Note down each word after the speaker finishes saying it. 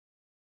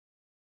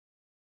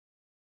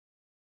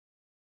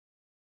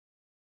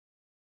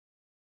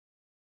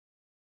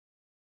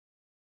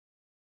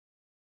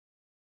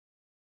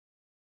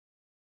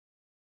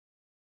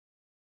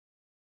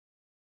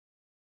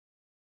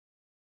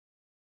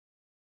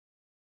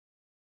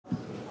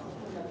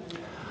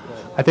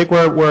I think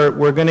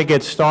we're going to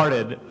get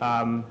started.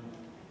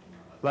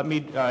 Let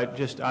me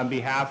just, on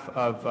behalf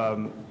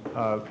of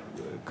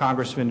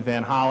Congressman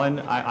Van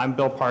Hollen, I'm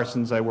Bill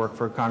Parsons. I work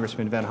for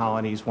Congressman Van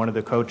Hollen. He's one of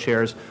the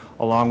co-chairs,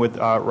 along with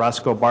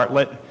Roscoe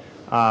Bartlett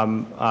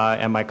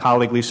and my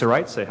colleague Lisa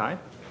Wright. Say hi.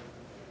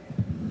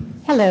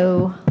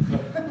 Hello.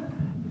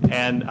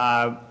 And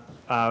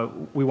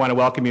we want to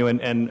welcome you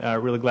and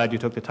really glad you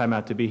took the time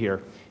out to be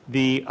here.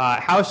 The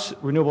House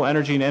Renewable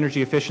Energy and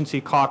Energy Efficiency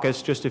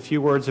Caucus, just a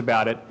few words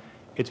about it.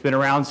 It's been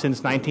around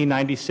since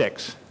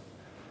 1996.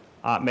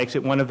 Makes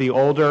it one of the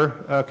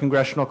older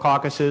congressional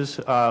caucuses,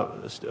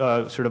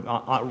 sort of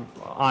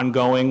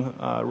ongoing,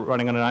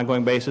 running on an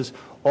ongoing basis.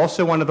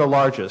 Also one of the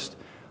largest.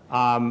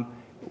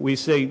 We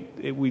say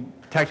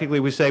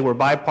we're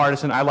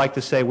bipartisan. I like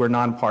to say we're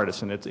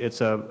nonpartisan.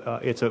 It's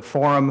a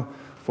forum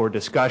for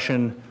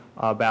discussion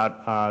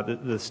about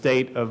the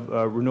state of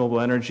renewable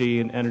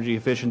energy and energy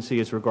efficiency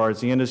as regards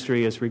the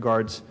industry, as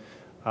regards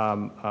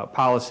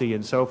policy,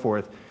 and so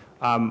forth.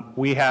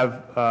 We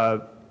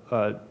have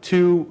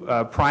two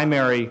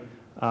primary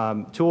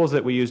tools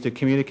that we use to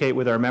communicate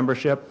with our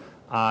membership.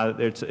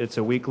 It's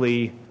a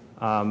weekly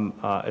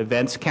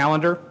events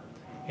calendar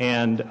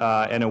and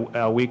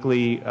a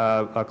weekly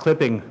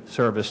clipping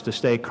service to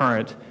stay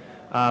current.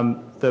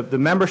 The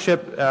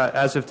membership,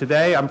 as of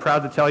today, I'm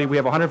proud to tell you we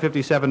have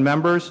 157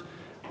 members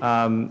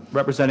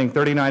representing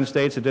 39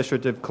 states, the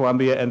District of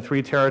Columbia, and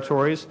 3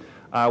 territories.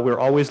 We're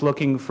always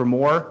looking for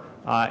more,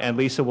 and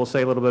Lisa will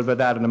say a little bit about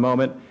that in a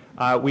moment.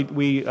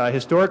 We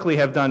historically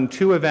have done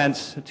 2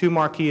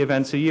 marquee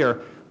events a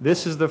year.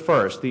 This is the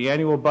first. The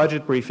annual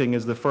budget briefing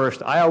is the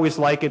first. I always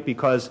like it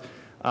because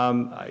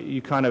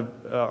you kind of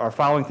are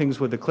following things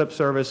with the clip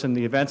service and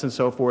the events and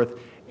so forth,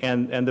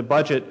 and the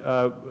budget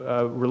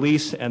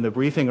release and the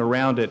briefing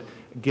around it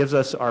gives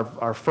us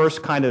our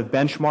first kind of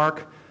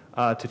benchmark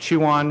to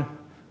chew on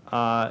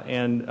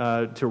and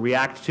to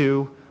react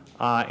to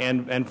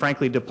and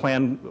frankly to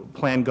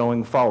plan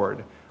going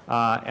forward.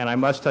 And I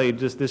must tell you,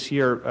 just this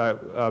year,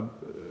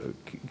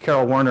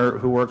 Carol Werner,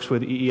 who works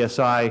with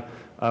EESI,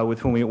 with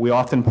whom we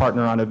often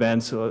partner on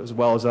events, as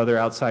well as other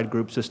outside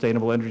groups,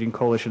 Sustainable Energy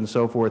Coalition and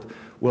so forth,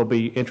 will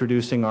be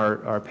introducing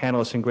our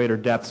panelists in greater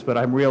depths. But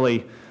I'm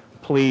really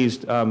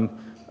pleased, Fred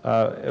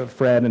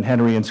and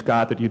Henry and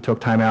Scott, that you took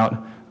time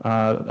out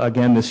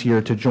again this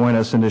year to join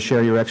us and to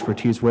share your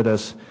expertise with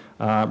us.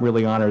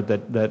 Really honored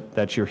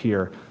that you're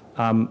here.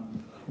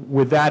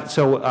 With that,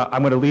 so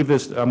I'm going to leave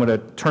this. I'm going to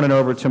turn it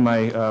over to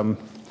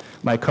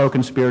my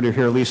co-conspirator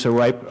here, Lisa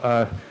Wright,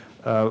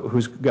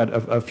 who's got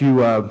a few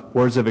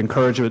words of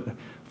encouragement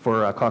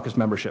for caucus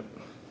membership.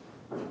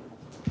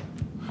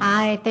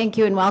 Hi, thank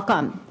you and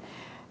welcome.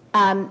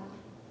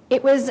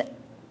 It was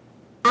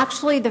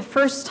actually the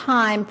first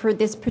time for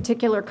this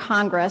particular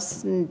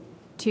Congress in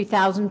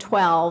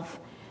 2012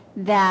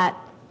 that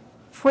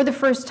for the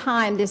first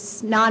time,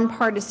 this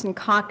nonpartisan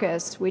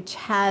caucus, which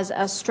has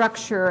a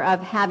structure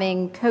of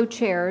having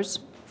co-chairs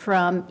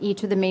from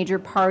each of the major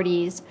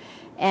parties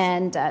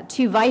and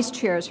 2 vice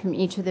chairs from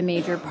each of the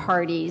major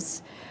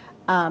parties,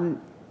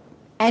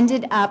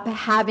 ended up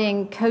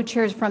having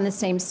co-chairs from the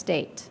same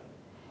state.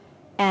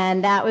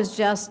 And that was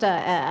just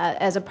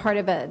as a part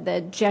of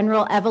the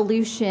general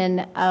evolution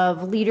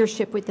of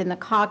leadership within the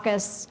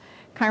caucus.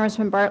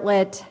 Congressman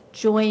Bartlett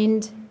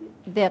joined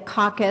the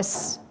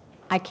caucus,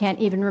 I can't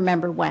even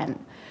remember when.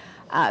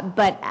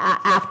 But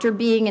after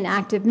being an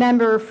active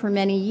member for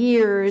many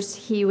years,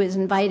 he was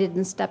invited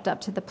and stepped up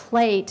to the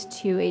plate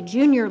to a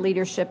junior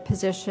leadership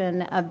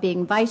position of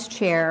being vice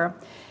chair.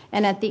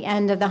 And at the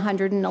end of the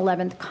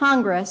 111th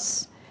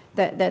Congress,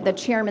 the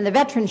chairman, the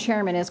veteran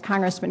chairman, is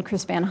Congressman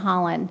Chris Van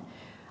Hollen,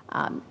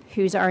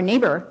 who's our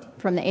neighbor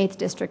from the 8th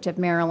District of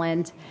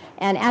Maryland.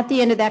 And at the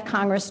end of that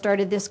Congress,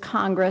 started this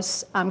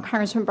Congress.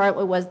 Congressman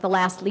Bartlett was the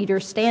last leader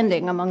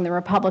standing among the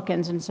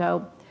Republicans, and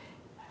so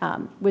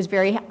was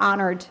very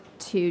honored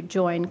to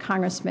join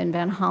Congressman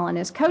Van Hollen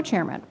as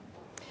co-chairman.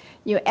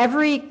 You know,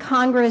 every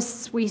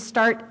Congress we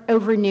start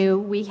over new,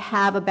 we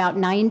have about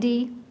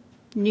 90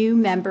 new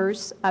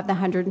members of the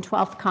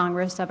 112th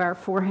Congress of our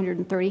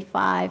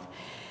 435.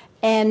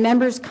 And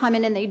members come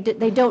in and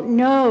they don't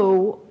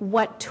know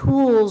what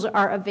tools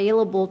are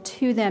available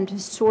to them to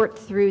sort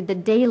through the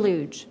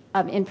deluge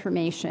of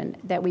information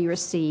that we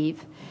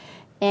receive.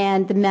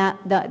 And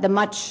the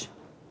much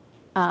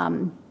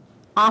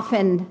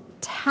often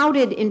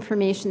touted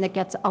information that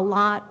gets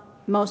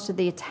most of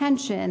the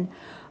attention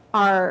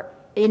are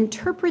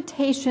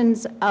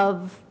interpretations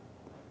of,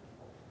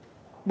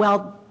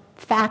 well,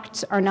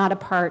 facts are not a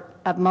part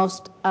of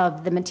most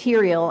of the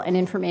material and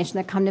information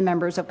that come to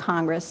members of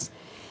Congress.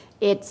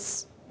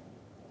 It's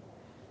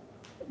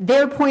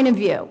their point of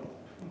view.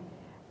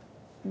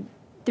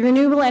 The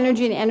Renewable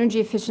Energy and Energy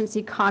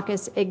Efficiency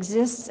Caucus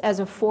exists as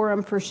a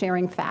forum for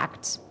sharing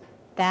facts.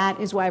 That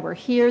is why we're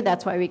here.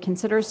 That's why we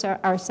consider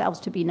ourselves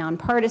to be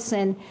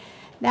nonpartisan.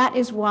 That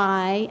is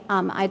why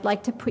I'd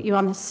like to put you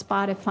on the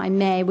spot, if I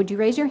may. Would you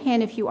raise your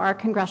hand if you are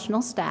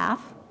congressional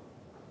staff?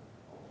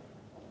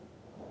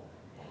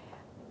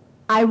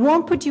 I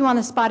won't put you on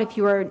the spot if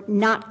you are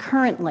not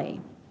currently.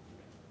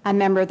 a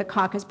member of the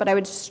caucus, but I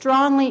would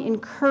strongly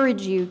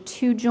encourage you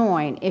to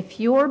join. If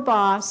your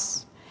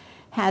boss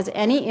has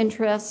any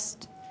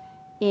interest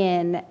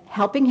in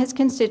helping his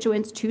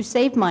constituents to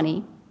save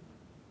money,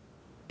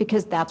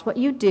 because that's what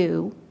you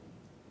do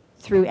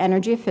through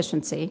energy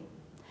efficiency,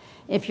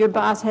 if your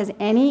boss has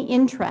any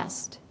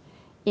interest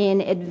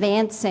in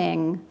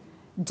advancing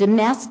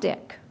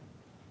domestic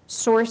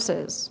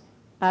sources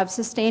of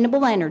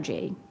sustainable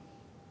energy,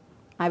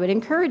 I would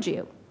encourage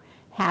you,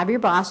 have your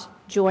boss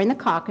join the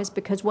caucus,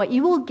 because what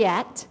you will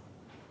get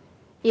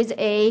is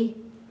a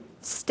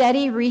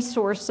steady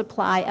resource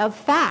supply of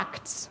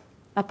facts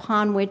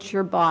upon which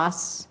your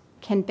boss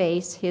can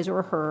base his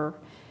or her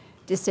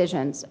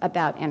decisions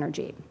about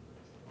energy.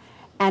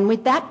 And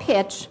with that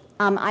pitch,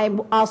 I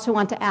also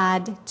want to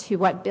add to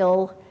what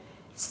Bill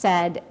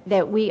said,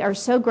 that we are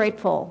so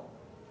grateful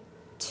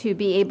to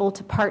be able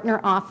to partner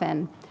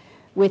often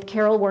with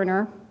Carol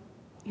Werner,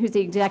 who's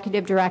the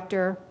executive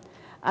director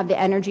of the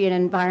Energy and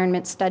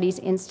Environment Studies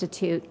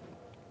Institute.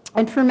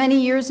 And for many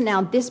years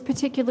now, this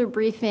particular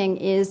briefing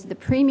is the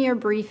premier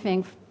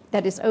briefing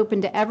that is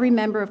open to every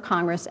member of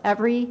Congress,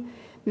 every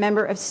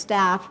member of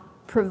staff,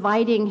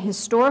 providing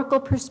historical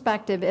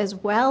perspective as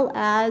well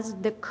as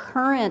the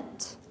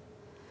current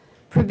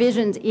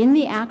provisions in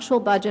the actual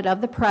budget of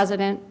the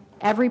president,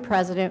 every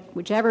president,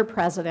 whichever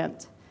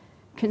president,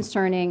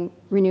 concerning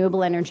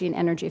renewable energy and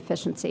energy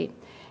efficiency.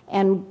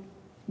 And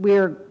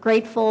we're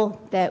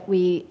grateful that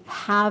we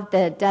have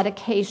the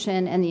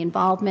dedication and the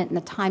involvement and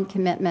the time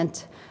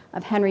commitment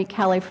of Henry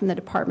Kelly from the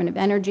Department of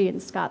Energy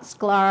and Scott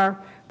Sklar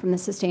from the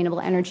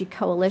Sustainable Energy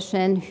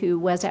Coalition, who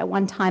was at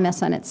one time a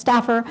Senate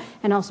staffer,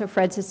 and also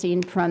Fred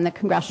Sassine from the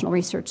Congressional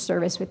Research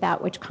Service,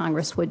 without which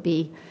Congress would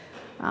be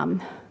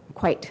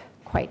quite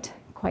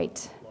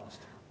lost.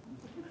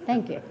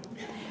 Thank you.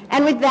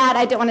 And with that,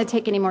 I don't want to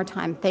take any more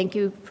time. Thank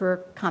you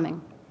for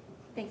coming.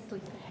 Thanks,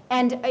 Lisa.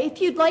 And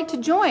if you'd like to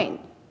join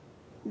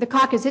the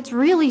caucus, it's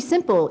really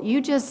simple.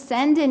 You just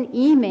send an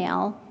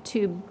email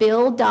to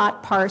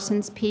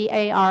bill.parsons,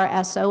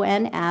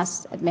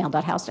 P-A-R-S-O-N-S, at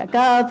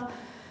mail.house.gov,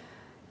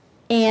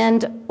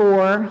 and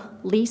or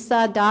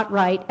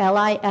lisa.wright,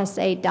 Lisa.wright,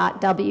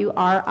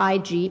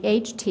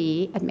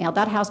 at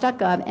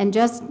mail.house.gov, and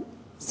just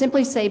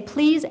simply say,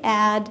 please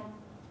add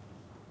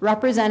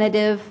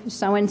Representative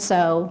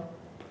so-and-so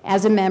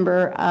as a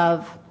member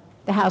of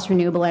the House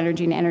Renewable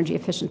Energy and Energy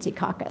Efficiency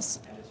Caucus.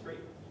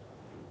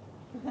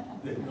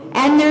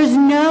 And there's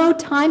no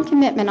time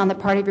commitment on the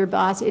part of your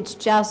boss. It's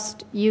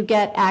just you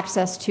get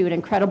access to an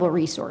incredible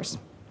resource.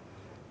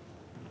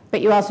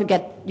 But you also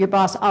get, your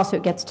boss also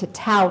gets to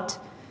tout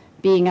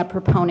being a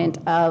proponent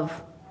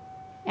of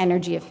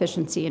energy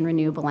efficiency and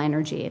renewable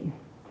energy. And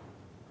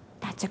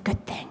that's a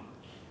good thing.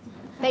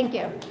 Thank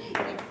you.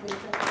 Thanks, Lisa.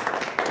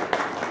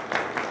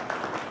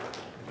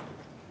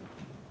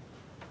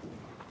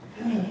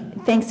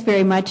 Thanks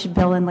very much,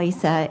 Bill and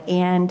Lisa.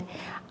 And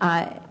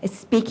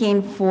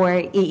speaking for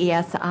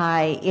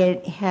EESI,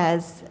 it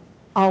has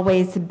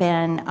always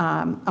been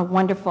a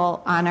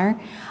wonderful honor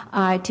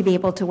to be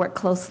able to work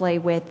closely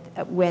with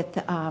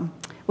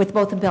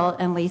both Bill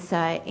and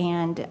Lisa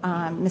and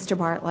Mr.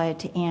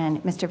 Bartlett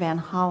and Mr. Van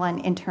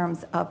Hollen in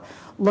terms of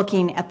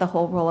looking at the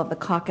whole role of the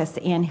caucus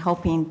and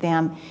helping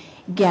them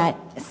get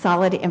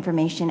solid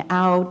information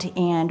out.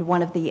 And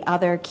one of the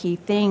other key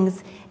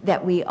things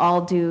that we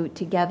all do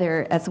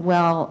together as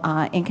well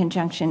in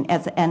conjunction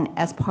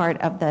as part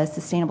of the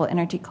Sustainable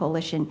Energy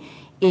Coalition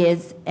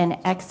is an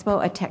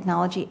expo, a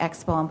technology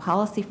expo and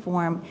policy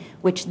forum,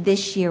 which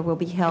this year will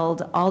be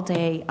held all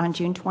day on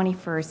June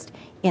 21st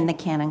in the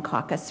Cannon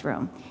Caucus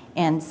Room.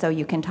 And so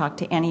you can talk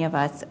to any of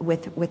us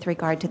with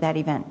regard to that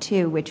event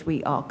too, which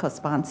we all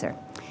co-sponsor.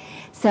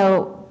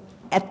 So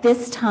at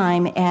this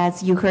time,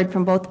 as you heard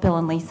from both Bill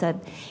and Lisa,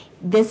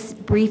 this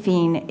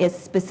briefing is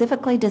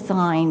specifically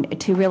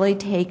designed to really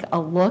take a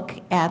look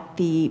at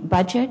the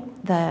budget,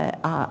 the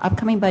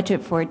upcoming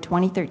budget for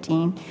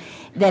 2013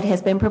 that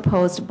has been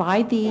proposed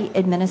by the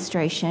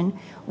administration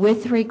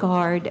with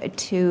regard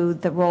to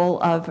the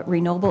role of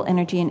renewable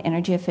energy and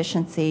energy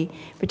efficiency,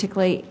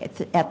 particularly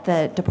at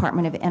the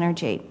Department of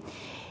Energy.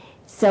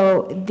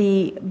 So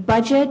the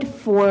budget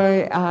for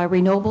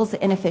renewables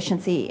and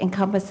efficiency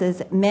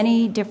encompasses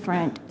many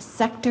different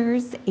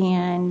sectors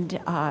and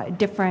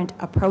different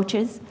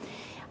approaches.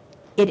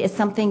 It is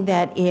something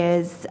that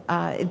is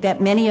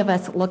that many of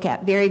us look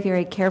at very,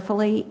 very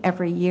carefully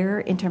every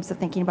year in terms of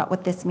thinking about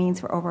what this means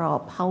for overall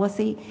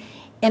policy.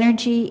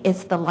 Energy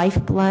is the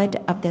lifeblood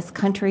of this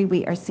country.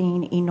 We are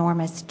seeing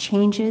enormous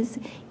changes.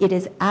 It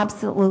is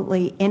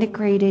absolutely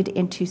integrated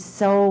into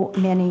so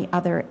many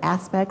other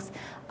aspects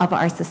of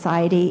our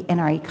society and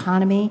our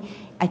economy.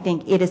 I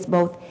think it is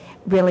both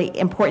really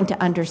important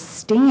to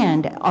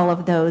understand all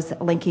of those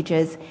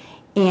linkages,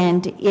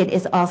 and it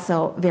is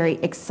also very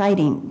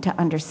exciting to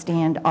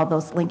understand all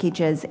those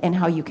linkages and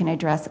how you can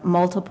address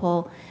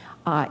multiple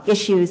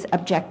issues,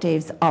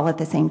 objectives, all at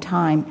the same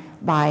time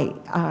by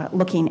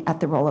looking at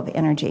the role of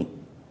energy.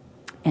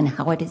 and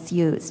how it is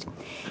used.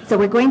 So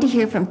we're going to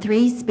hear from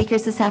 3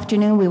 speakers this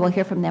afternoon. We will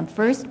hear from them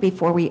first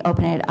before we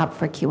open it up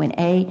for Q&A.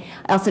 I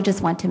also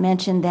just want to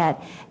mention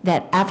that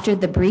after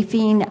the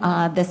briefing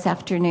this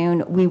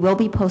afternoon, we will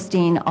be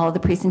posting all the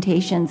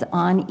presentations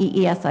on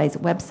EESI's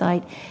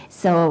website.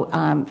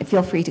 So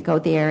feel free to go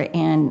there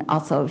and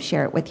also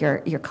share it with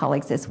your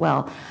colleagues as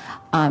well.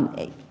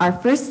 Our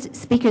first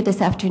speaker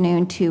this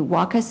afternoon to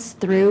walk us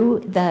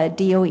through the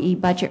DOE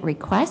budget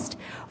request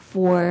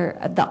for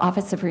the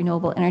Office of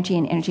Renewable Energy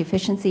and Energy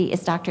Efficiency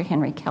is Dr.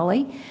 Henry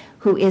Kelly,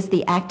 who is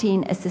the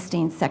Acting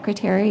Assistant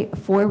Secretary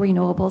for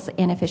Renewables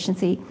and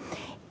Efficiency.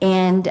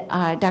 And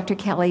Dr.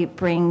 Kelly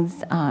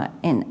brings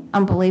an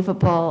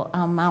unbelievable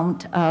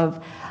amount of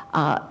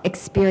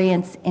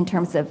experience in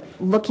terms of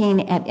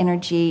looking at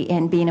energy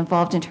and being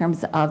involved in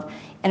terms of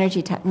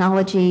energy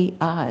technology,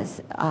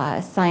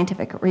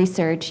 scientific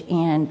research,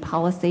 and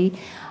policy.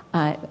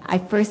 I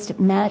first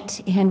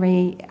met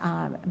Henry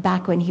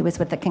back when he was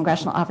with the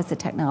Congressional Office of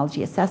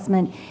Technology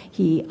Assessment.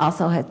 He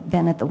also had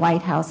been at the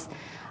White House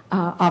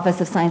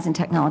Office of Science and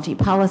Technology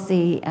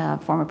Policy,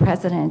 former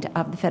president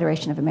of the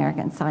Federation of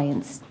American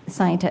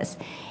Scientists,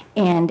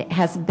 and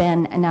has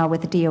been now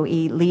with the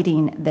DOE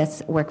leading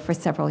this work for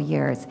several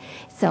years.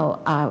 So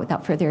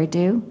without further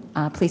ado,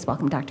 please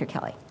welcome Dr.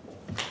 Kelly.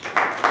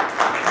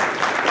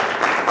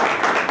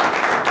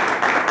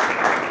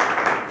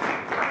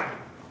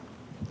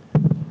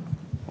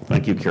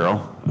 Thank you, Carol.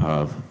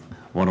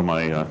 One of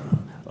my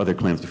other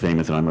claims to fame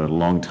is that I'm a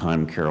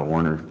longtime Carol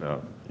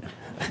Warner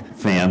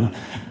fan.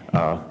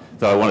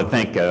 So I want to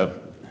thank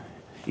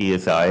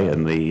EESI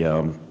and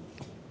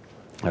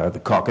the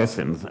Caucus,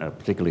 and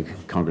particularly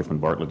Congressman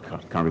Bartlett,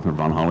 Congressman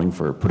Von Holling,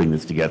 for putting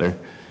this together.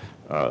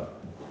 I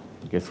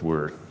guess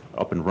we're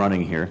up and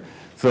running here.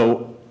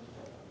 So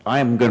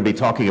I'm going to be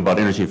talking about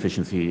energy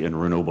efficiency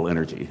and renewable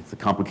energy. It's a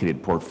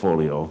complicated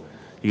portfolio.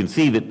 You can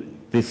see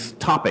that this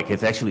topic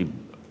is actually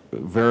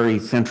very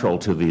central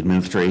to the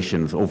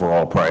administration's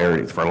overall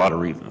priorities for a lot of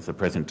reasons. The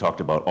President talked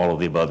about all of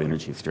the above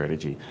energy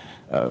strategy.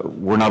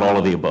 We're not all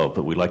of the above,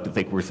 but we like to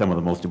think we're some of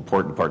the most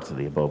important parts of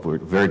the above. We're a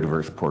very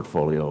diverse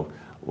portfolio,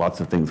 lots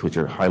of things which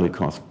are highly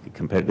cost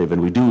competitive, and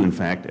we do, in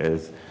fact,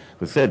 as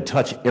was said,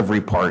 touch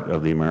every part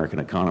of the American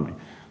economy,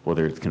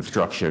 whether it's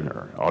construction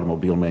or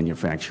automobile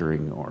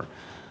manufacturing or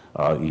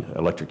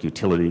electric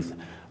utilities.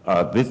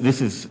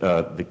 This is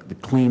the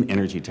clean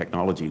energy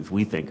technologies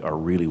we think are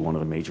really one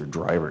of the major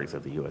drivers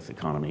of the U.S.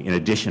 economy, in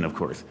addition, of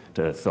course,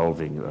 to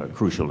solving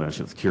crucial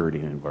national security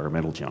and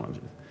environmental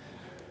challenges.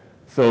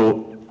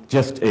 So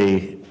just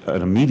an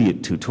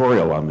immediate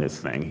tutorial on this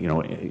thing.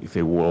 You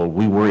say, well,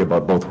 we worry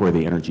about both where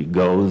the energy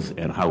goes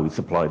and how we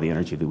supply the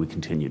energy that we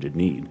continue to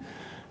need.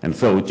 And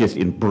so just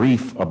in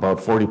brief, about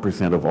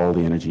 40% of all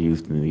the energy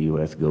used in the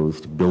U.S. goes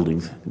to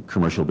buildings,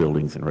 commercial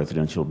buildings and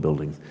residential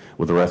buildings,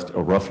 with the rest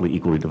roughly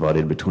equally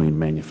divided between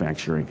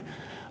manufacturing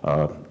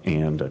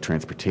and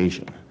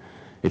transportation.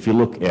 If you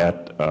look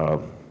at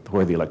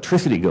where the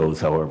electricity goes,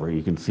 however,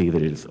 you can see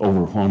that it's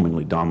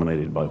overwhelmingly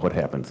dominated by what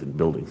happens in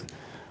buildings.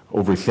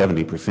 Over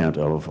 70%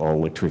 of all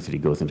electricity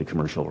goes into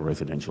commercial or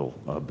residential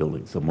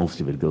buildings, so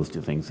most of it goes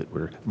to things that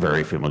we're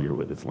very familiar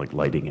with. It's like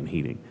lighting and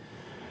heating.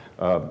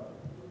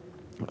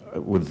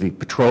 With the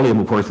petroleum,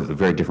 of course, is a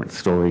very different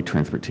story.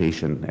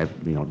 Transportation,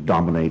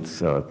 dominates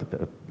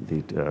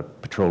the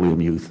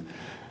petroleum use,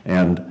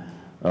 and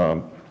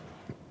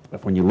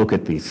when you look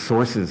at the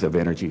sources of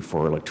energy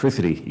for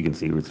electricity, you can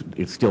see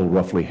it's still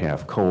roughly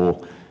half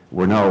coal.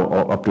 We're now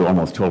up to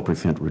almost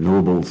 12%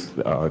 renewables.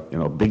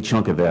 A big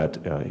chunk of that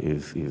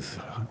is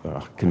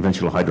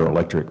conventional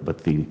hydroelectric,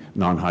 but the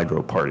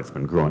non-hydro part has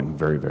been growing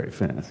very, very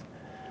fast.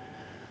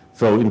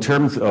 So in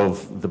terms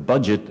of the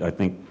budget, I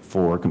think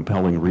for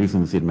compelling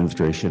reasons, the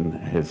administration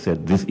has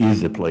said this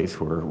is a place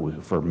where,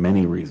 for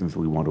many reasons,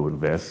 we want to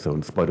invest. So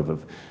in spite of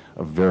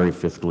a very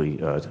fiscally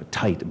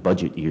tight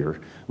budget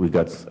year, we've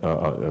got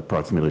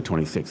approximately a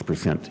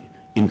 26%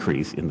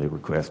 increase in the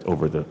request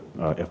over the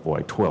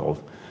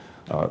FY12.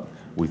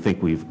 We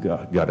think we've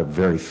got a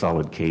very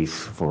solid case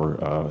for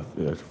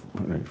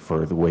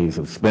the ways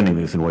of spending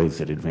this in ways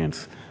that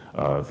advance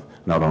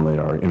not only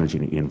our energy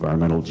and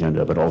environmental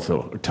agenda, but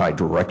also tied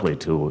directly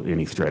to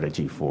any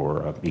strategy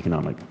for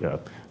economic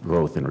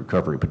growth and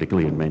recovery,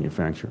 particularly in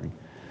manufacturing.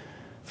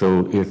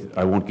 So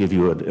I won't give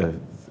you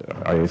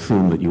I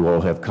assume that you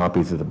all have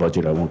copies of the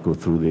budget. I won't go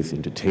through this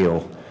in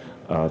detail.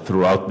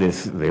 Throughout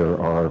this, there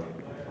are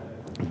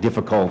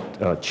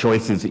difficult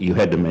choices that you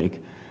had to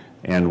make.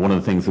 And one of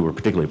the things that we're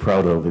particularly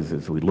proud of is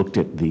as we looked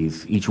at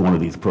each one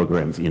of these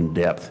programs in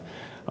depth,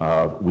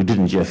 we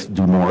didn't just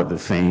do more of the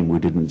same. We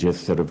didn't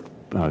just sort of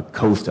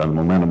coast on the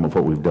momentum of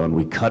what we've done.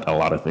 We cut a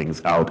lot of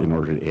things out in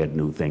order to add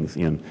new things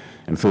in.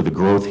 And so the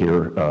growth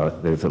here,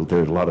 there's a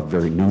lot of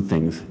very new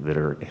things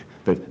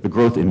the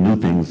growth in new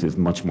things is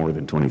much more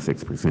than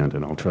 26%,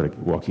 and I'll try to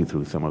walk you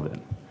through some of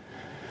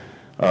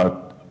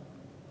that.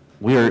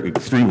 We are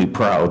extremely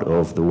proud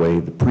of the way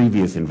the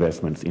previous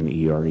investments in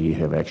ERE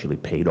have actually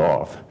paid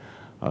off.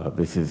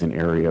 This is an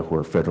area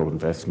where federal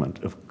investment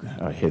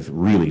has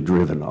really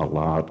driven a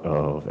lot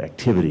of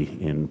activity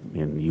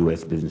in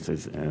U.S.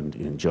 businesses and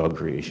in job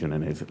creation,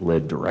 and has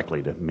led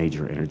directly to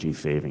major energy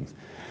savings.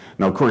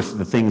 Now, of course,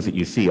 the things that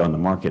you see on the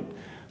market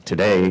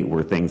today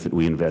were things that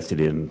we invested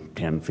in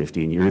 10,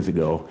 15 years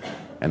ago,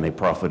 and they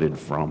profited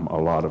from a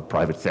lot of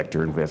private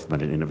sector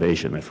investment and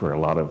innovation. That's where a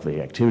lot of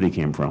the activity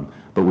came from.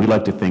 But we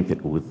like to think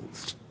that with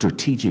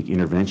strategic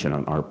intervention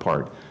on our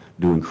part,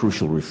 doing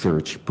crucial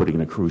research, putting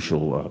in a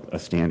crucial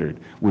standard,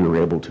 we were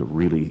able to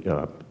really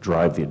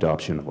drive the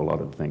adoption of a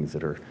lot of things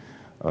that are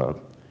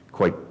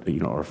quite,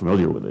 are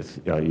familiar with this.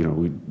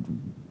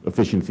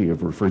 Efficiency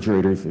of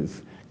refrigerators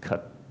is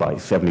cut by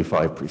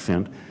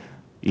 75%,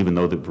 even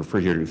though the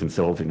refrigerators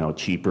themselves are now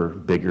cheaper,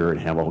 bigger, and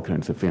have all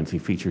kinds of fancy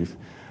features.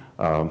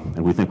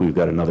 And we think we've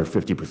got another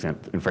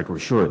 50%. In fact, we're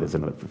sure there's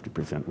another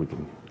 50% we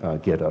can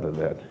get out of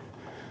that.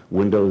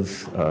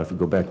 Windows, if you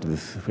go back to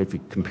this, if you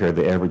compare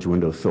the average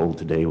window sold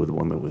today with the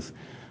one that was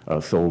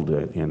sold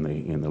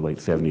in the late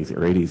 70s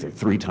or 80s, they're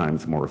 3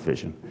 times more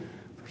efficient.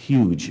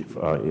 Huge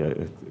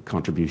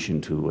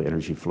contribution to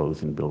energy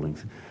flows in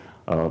buildings.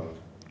 And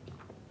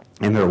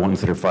there are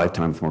ones that are 5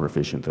 times more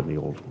efficient than the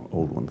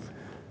old ones.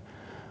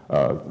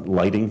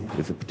 Lighting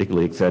is a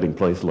particularly exciting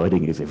place.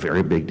 Lighting is a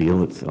very big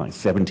deal. It's like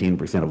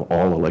 17% of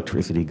all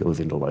electricity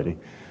goes into lighting.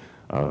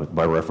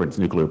 By reference,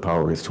 nuclear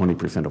power is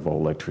 20% of all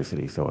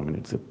electricity. So, I mean,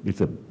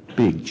 it's a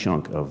big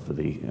chunk of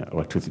the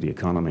electricity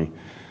economy.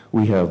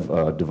 We have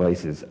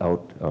devices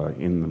out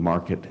in the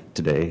market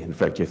today. In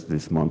fact, just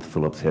this month,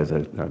 Philips has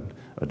a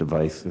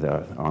device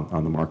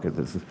on the market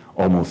that's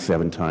almost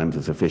 7 times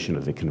as efficient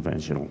as a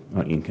conventional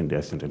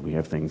incandescent, and we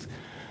have things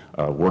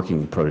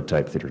working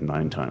prototypes that are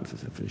 9 times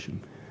as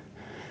efficient.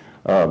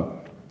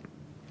 So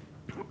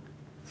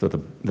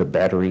the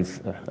batteries,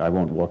 I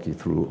won't walk you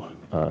through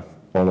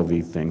all of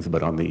these things,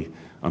 but on the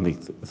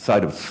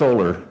side of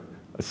solar,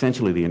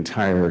 essentially the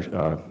entire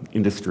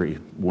industry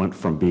went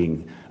from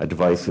being a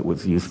device that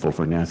was useful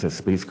for NASA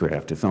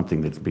spacecraft to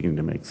something that's beginning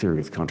to make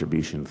serious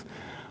contributions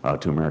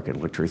to American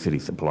electricity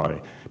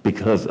supply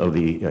because of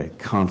the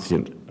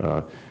constant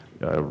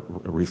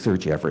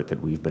research effort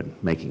that we've been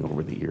making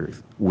over the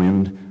years.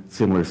 Wind,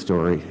 similar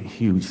story,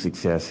 huge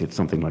success. It's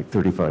something like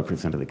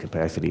 35% of the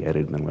capacity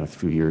added in the last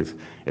few years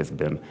has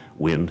been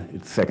wind.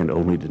 It's second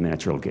only to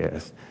natural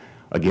gas.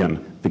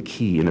 Again, the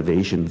key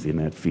innovations in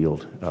that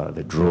field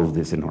that drove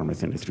this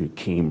enormous industry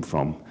came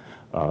from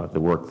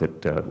the work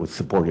that was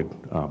supported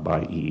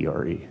by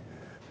EERE.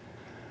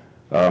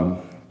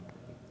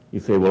 You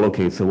say, well,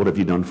 okay, so what have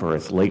you done for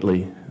us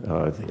lately?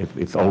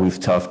 It's always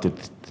tough to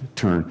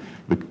turn,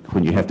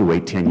 when you have to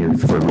wait 10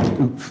 years for,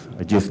 oops,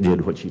 I just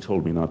did what she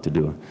told me not to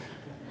do.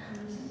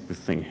 This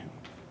thing,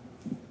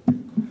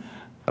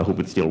 I hope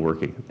it's still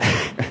working.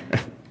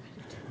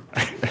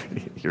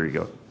 Here you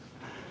go.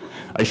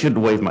 I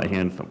shouldn't wave my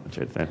hand so much.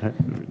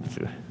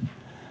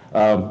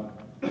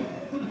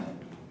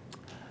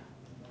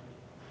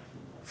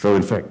 So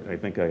in fact, I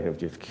think I have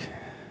just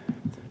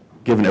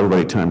given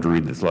everybody time to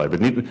read the slide. But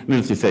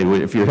needless to say,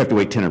 if you have to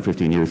wait 10 or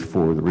 15 years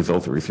for the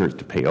results of research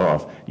to pay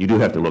off, you do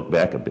have to look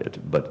back a bit.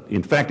 But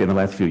in fact, in the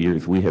last few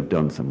years, we have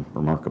done some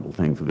remarkable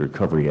things. With the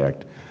Recovery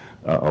Act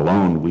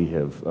alone, we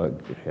have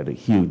had a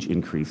huge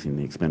increase in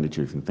the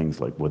expenditures in things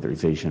like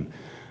weatherization,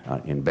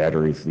 in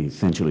batteries,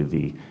 essentially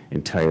the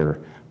entire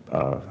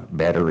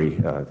battery,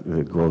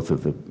 the growth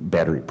of the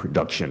battery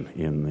production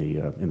in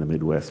the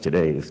Midwest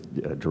today is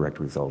a direct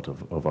result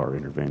of our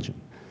intervention.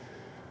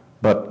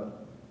 But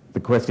the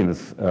question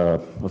is,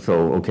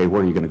 so okay,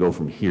 where are you going to go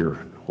from here?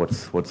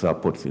 What's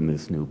up? What's in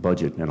this new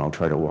budget? And I'll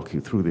try to walk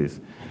you through this.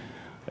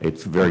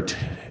 It's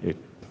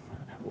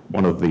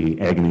one of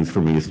the agonies for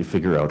me is to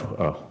figure out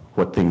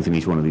what things in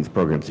each one of these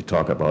programs to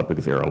talk about,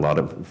 because there are a lot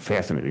of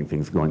fascinating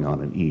things going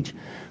on in each.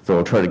 So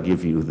I'll try to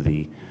give you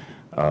the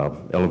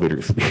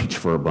elevator speech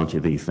for a bunch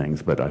of these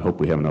things, but I hope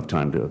we have enough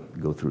time to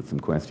go through some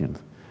questions.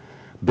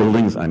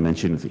 Buildings, I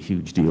mentioned, is a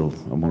huge deal,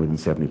 more than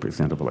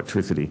 70% of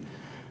electricity.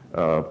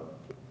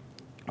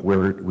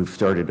 Where we've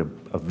started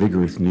a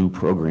vigorous new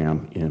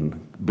program in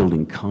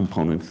building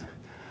components.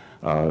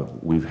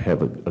 We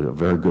have a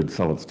very good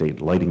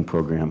solid-state lighting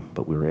program,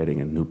 but we're adding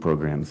in new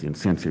programs in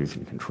sensors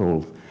and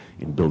controls,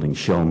 in building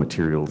shell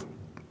materials,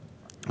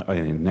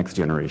 in next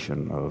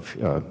generation of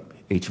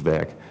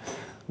HVAC.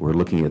 We're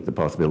looking at the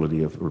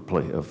possibility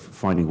of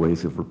finding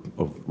ways of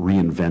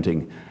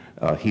reinventing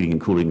heating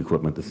and cooling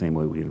equipment the same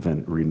way we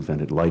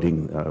reinvented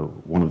lighting.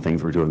 One of the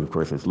things we're doing, of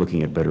course, is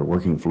looking at better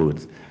working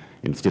fluids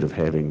instead of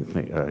having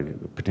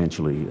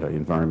potentially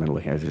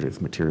environmentally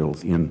hazardous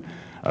materials in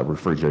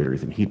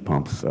refrigerators and heat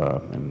pumps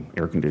and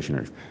air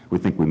conditioners. We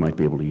think we might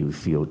be able to use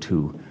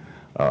CO2.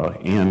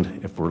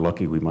 And if we're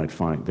lucky, we might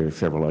find there are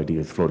several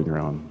ideas floating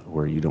around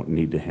where you don't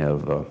need to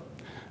have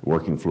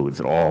working fluids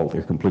at all.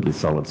 They're completely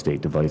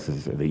solid-state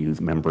devices. They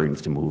use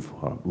membranes to move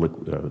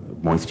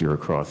moisture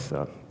across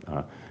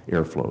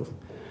airflows.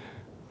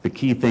 The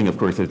key thing, of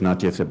course, is not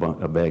just a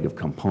bag of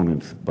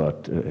components,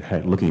 but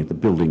looking at the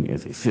building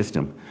as a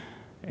system.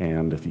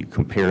 And if you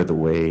compare the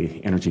way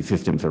energy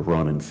systems are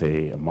run in,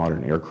 say, a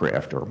modern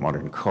aircraft or a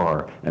modern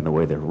car and the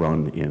way they're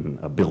run in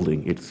a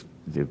building,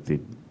 the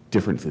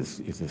difference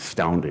is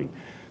astounding.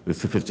 The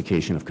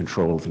sophistication of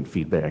controls and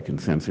feedback and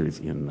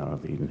sensors in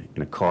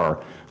a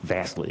car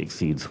vastly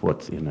exceeds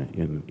what's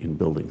in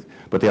buildings.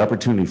 But the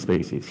opportunity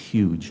space is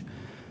huge.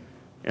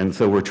 And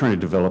so we're trying to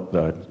develop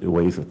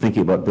ways of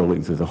thinking about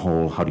buildings as a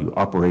whole. How do you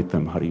operate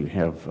them? How do you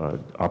have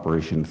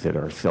operations that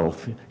are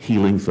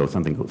self-healing, so if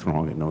something goes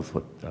wrong, it knows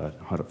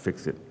how to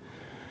fix it?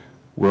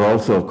 We're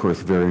also, of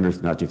course, very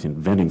interested not just in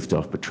inventing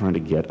stuff, but trying to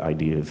get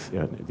ideas,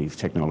 these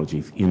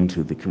technologies,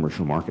 into the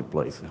commercial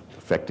marketplace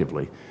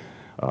effectively.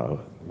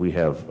 We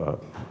have a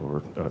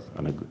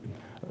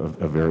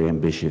very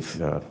ambitious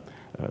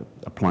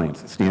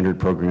appliance standard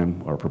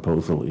program. Our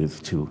proposal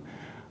is to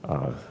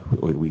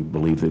we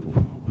believe that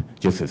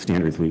just the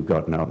standards we've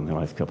gotten out in the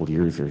last couple of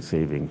years are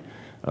saving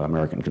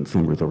American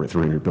consumers over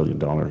 $300 billion.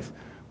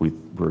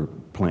 We're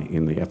planning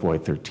in the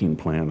FY13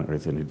 plan,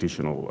 there's an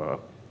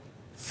additional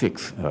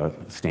 6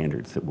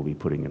 standards that we'll be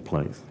putting in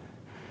place.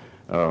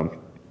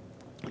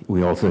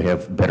 We also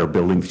have Better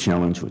Buildings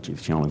Challenge, which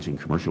is challenging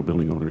commercial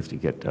building owners to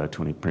get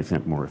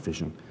 20% more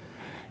efficient.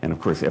 And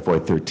of course,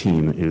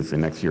 FY13 is the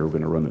next year we're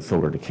going to run the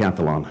solar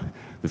decathlon.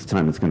 This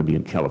time it's going to be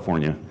in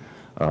California.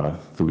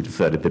 So we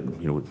decided that,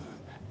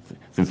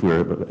 since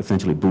we're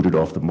essentially booted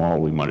off the mall,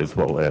 we might as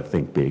well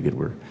think big,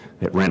 and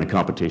ran a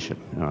competition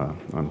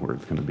on where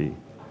it's going to be.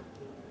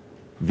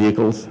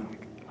 Vehicles.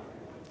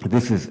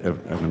 This is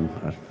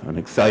an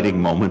exciting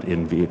moment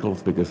in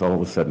vehicles because all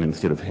of a sudden,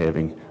 instead of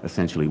having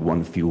essentially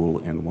one fuel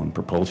and one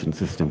propulsion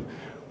system,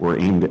 we're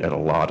aimed at a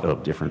lot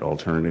of different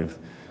alternatives.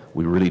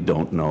 We really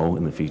don't know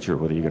in the future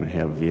whether you're going to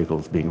have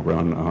vehicles being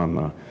run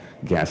on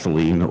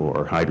gasoline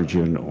or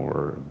hydrogen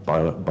or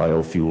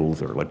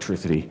biofuels or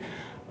electricity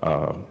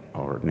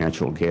or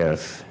natural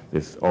gas.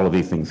 All of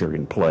these things are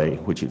in play,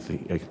 which is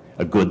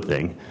a good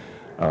thing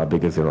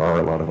because there are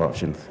a lot of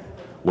options.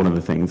 One of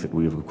the things that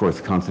we've, of course,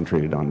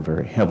 concentrated on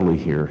very heavily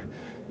here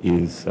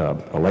is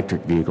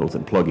electric vehicles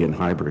and plug-in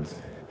hybrids.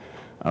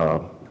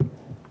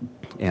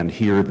 And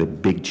here the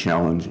big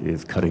challenge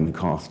is cutting the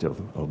cost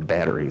of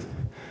batteries.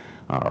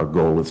 Our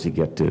goal is to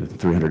get to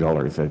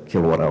 $300 a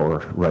kilowatt hour.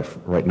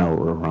 Right now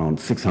we're around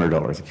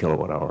 $600 a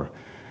kilowatt hour.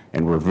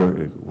 And we're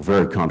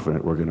very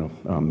confident we're going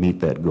to meet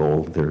that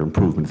goal. There are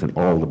improvements in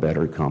all the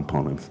battery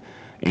components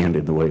and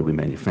in the way we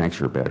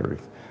manufacture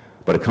batteries.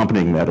 But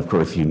accompanying that, of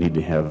course, you need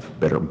to have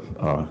better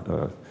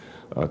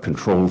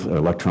controls,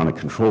 electronic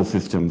control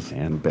systems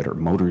and better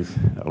motors,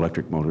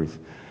 electric motors.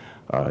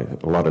 A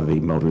lot of the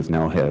motors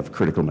now have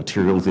critical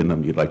materials in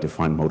them. You'd like to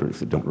find motors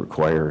that don't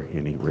require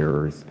any rare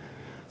earths.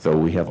 So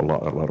we have a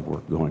lot of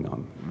work going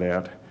on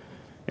that.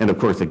 And of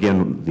course,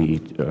 again, the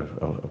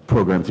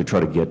program to try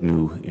to get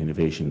new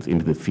innovations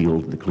into the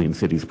field, the Clean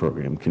Cities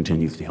program,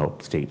 continues to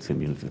help states and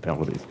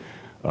municipalities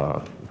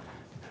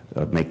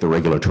make the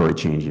regulatory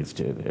changes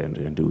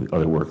and do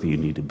other work that you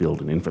need to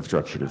build an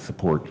infrastructure to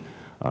support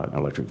an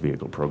electric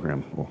vehicle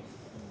program.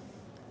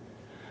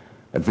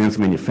 Advanced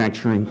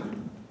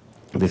manufacturing.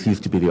 This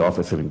used to be the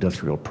Office of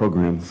Industrial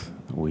Programs.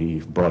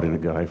 We've brought in a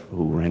guy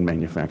who ran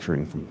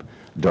manufacturing from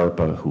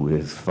DARPA, who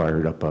has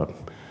fired up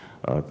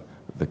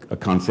a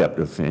concept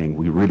of saying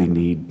we really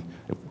need,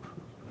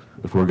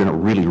 if we're going to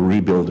really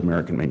rebuild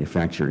American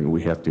manufacturing,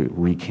 we have to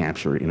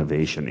recapture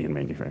innovation in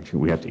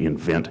manufacturing. We have to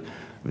invent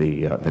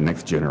the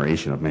next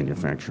generation of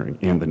manufacturing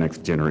and the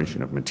next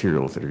generation of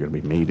materials that are going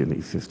to be made in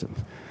these systems.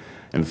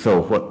 And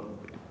so what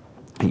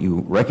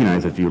you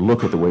recognize, if you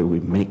look at the way we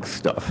make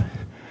stuff,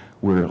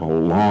 we're a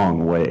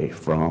long way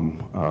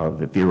from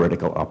the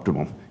theoretical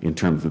optimum in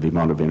terms of the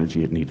amount of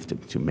energy it needs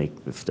to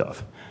make the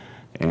stuff.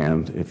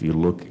 And if you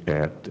look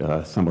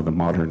at some of the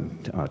modern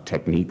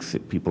techniques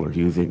that people are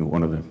using,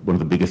 one of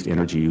the biggest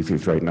energy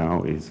users right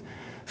now is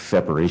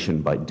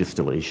separation by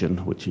distillation,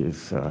 which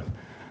is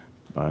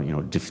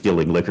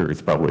distilling liquor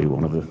is probably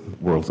one of the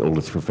world's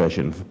oldest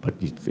professions, but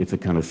it's a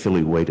kind of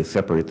silly way to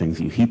separate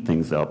things. You heat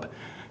things up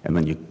and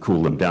then you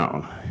cool them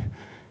down.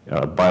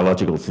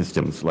 Biological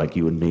systems like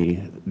you and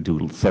me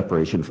do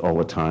separations all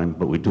the time,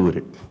 but we do it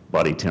at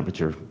body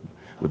temperature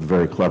with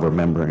very clever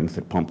membranes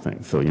that pump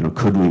things. So,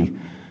 could we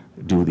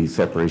do these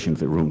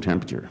separations at room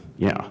temperature?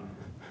 Yeah.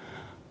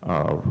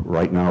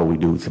 Right now we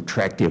do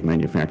subtractive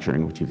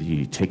manufacturing, which is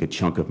you take a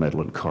chunk of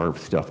metal and carve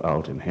stuff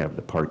out and have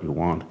the part you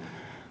want.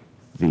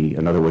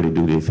 Another way to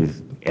do this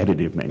is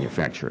additive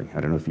manufacturing.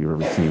 I don't know if you've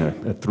ever seen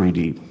a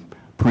 3D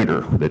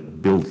printer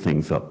that builds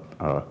things up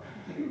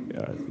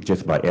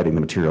just by adding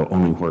the material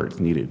only where it's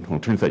needed. Well,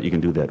 it turns out you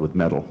can do that with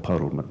metal,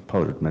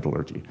 powdered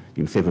metallurgy.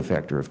 You can save a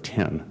factor of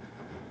 10.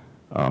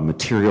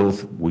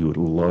 Materials, we would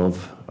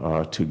love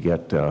to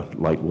get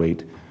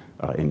lightweight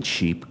and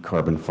cheap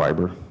carbon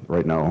fiber.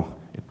 Right now,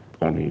 it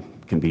only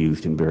can be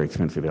used in very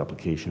expensive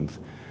applications.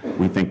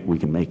 We think we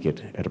can make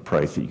it at a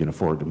price that you can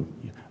afford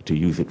to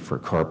use it for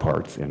car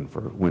parts and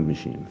for wind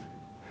machines.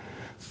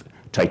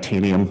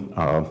 Titanium,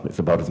 it's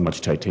about as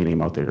much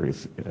titanium out there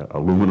as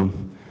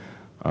aluminum.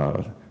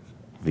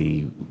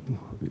 the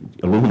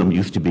aluminum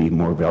used to be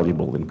more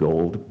valuable than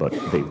gold, but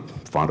they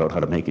found out how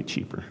to make it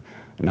cheaper.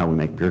 And now we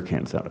make beer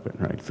cans out of it,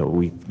 right? So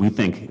we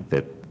think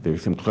that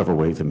there's some clever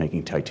ways of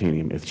making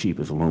titanium as cheap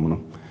as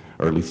aluminum,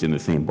 or at least in the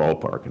same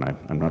ballpark. And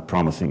I'm not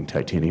promising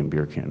titanium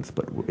beer cans,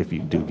 but if you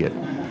do get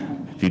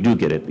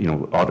it,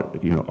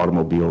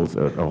 automobiles,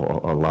 a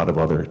lot of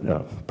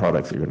other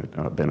products are going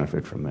to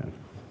benefit from that.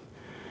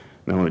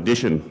 Now, in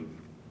addition,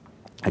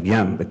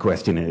 again, the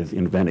question is,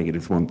 inventing it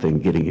is one thing,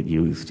 getting it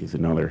used is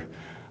another.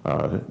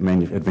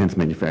 Advanced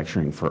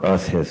manufacturing for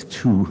us has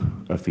two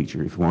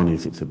features. One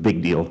is it's a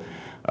big deal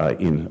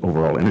in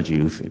overall energy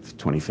use. It's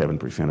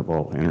 27% of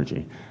all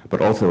energy.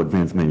 But also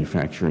advanced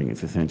manufacturing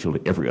is essential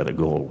to every other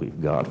goal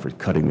we've got for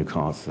cutting the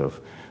costs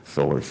of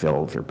solar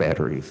cells or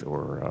batteries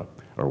or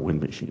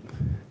wind machines.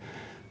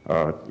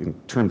 In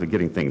terms of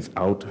getting things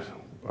out,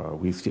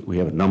 we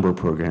have a number of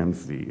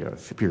programs, the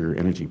Superior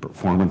Energy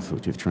Performance,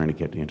 which is trying to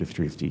get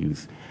industries to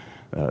use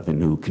the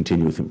new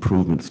continuous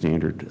improvement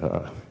standard.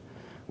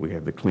 We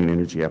have the Clean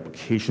Energy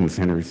Application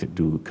Centers that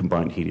do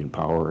combined heat and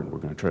power, and we're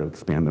going to try to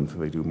expand them so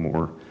they do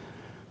more.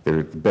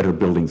 There's the Better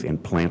Buildings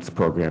and Plants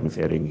program is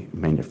adding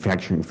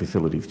manufacturing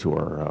facilities to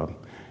our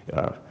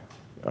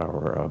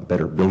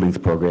Better Buildings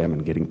program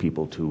and getting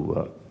people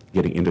to,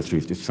 getting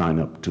industries to sign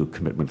up to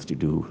commitments to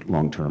do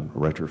long-term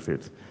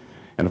retrofits.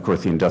 And of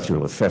course, the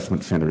industrial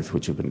assessment centers,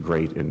 which have been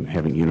great in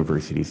having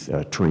universities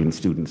train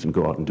students and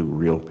go out and do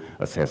real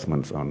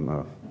assessments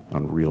on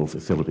real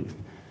facilities.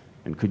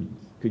 And could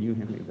you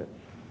hand me that?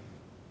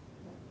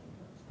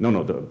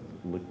 No, thank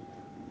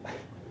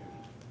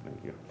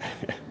you.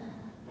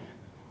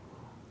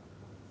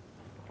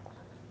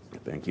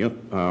 Thank you.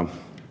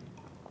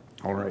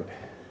 All right.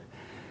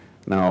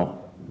 Now,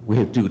 we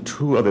have to do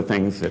two other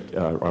things that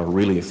are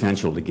really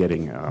essential to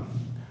getting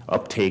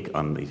uptake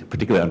on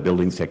particularly on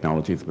buildings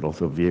technologies, but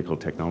also vehicle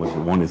technology.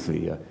 One is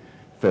the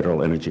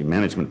Federal Energy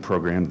Management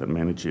Program that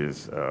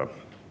manages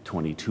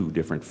 22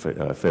 different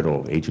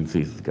federal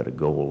agencies. It's got a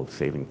goal of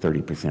saving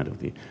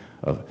 30%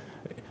 of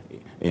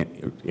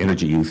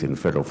energy use in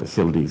federal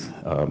facilities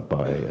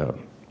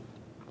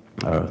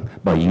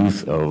by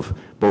use of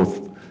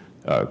both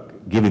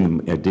giving them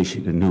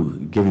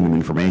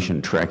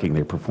information, tracking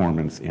their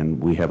performance,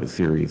 and we have a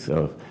series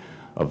of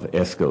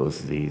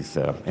ESCOs, these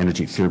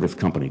energy service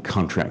company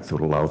contracts that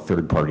would allow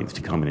third parties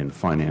to come in and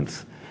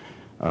finance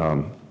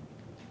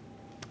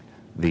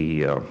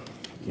the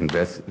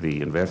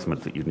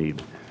investments that you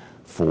need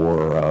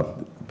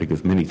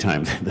because many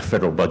times the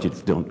federal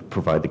budgets don't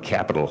provide the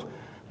capital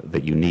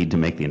that you need to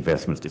make the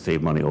investments to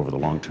save money over the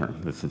long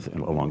term. This is a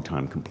long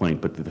time complaint,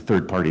 but the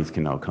third parties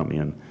can now come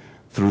in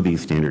through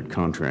these standard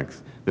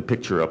contracts. The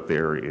picture up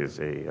there is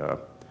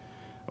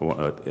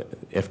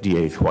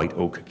FDA's White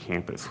Oak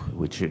campus,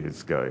 which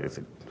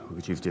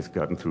has just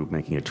gotten through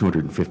making a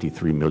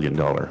 $253 million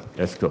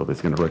ESCO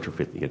that's going to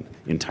retrofit the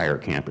entire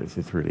campus.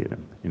 It's really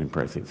an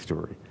impressive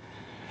story.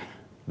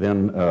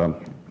 Then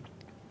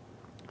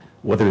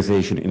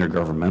weatherization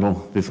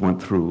intergovernmental. This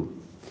went through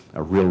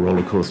a real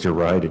roller coaster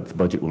ride. Its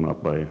budget went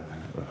up by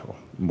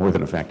more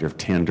than a factor of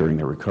 10 during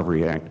the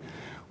Recovery Act.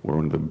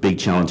 One of the big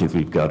challenges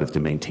we've got is to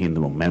maintain the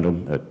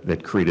momentum.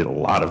 That created a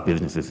lot of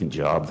businesses and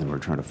jobs, and we're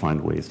trying to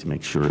find ways to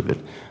make sure that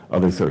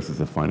other sources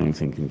of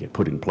financing can get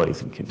put in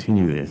place and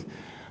continue this.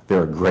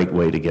 They're a great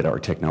way to get our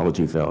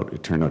technologies out.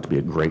 It turned out to be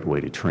a great way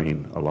to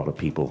train a lot of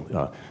people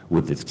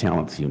with the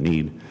talents you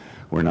need.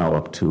 We're now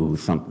up to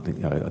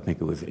something, I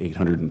think it was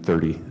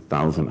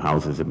 830,000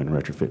 houses have been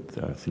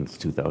retrofit since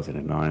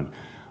 2009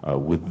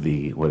 with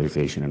the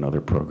weatherization and other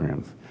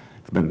programs.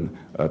 It's been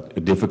a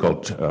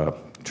difficult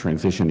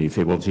transition. You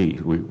say, well, gee,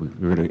 we're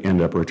going to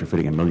end up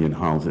retrofitting 1 million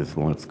houses.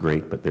 Well, that's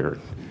great, but there are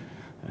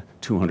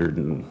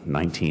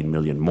 219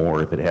 million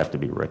more that have to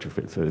be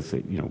retrofit. So it's,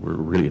 we're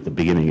really at the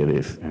beginning of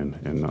this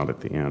and not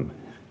at the end.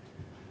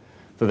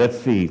 So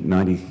that's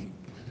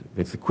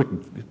it's a quick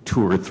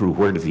tour through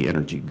where does the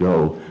energy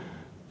go.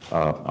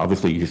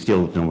 Obviously, you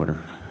still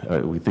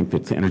we think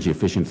that energy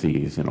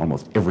efficiency is in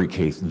almost every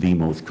case the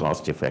most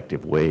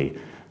cost-effective way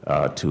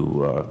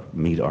to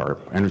meet our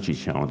energy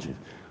challenges.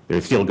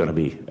 There's still going to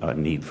be a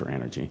need for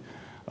energy,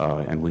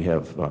 and we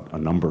have a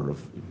number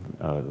of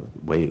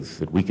ways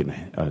that we can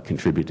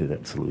contribute to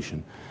that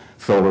solution.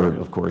 Solar,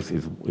 of course,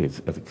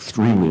 is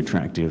extremely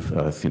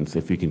attractive since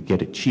if you can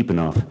get it cheap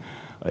enough,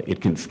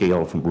 it can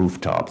scale from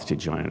rooftops to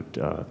giant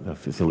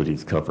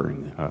facilities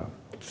covering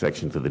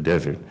sections of the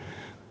desert.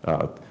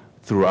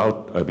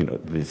 Throughout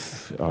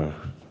this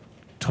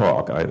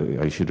talk,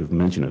 I should have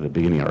mentioned at the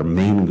beginning, our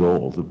main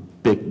goal,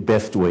 the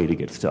best way to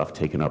get stuff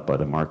taken up by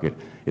the market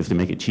is to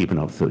make it cheap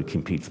enough so it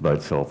competes by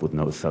itself with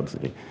no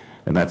subsidy.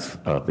 And that's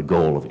the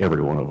goal of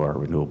every one of our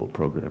renewable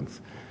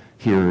programs.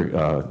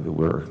 Here,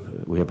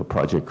 we have a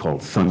project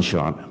called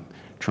Sunshot,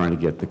 trying to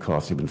get the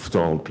cost of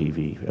installed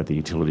PV at the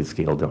utility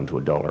scale down to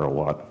 $1 a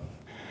watt.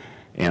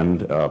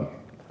 And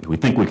we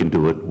think we can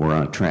do it. We're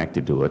on track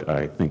to do it.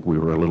 I think we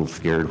were a little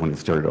scared when it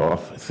started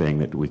off, saying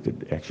that we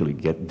could actually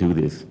do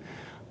this.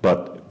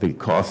 but the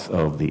costs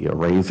of the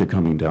arrays are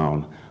coming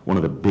down. One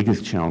of the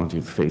biggest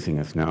challenges facing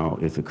us now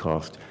is the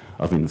cost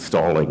of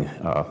installing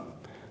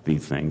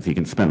these things. You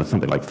can spend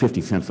something like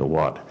 50 cents a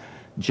watt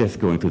just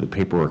going through the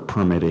paperwork,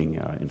 permitting,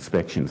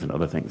 inspections, and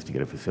other things to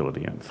get a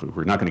facility in. So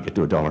we're not going to get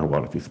to $1 a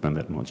watt if you spend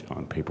that much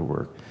on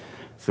paperwork.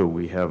 So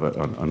we have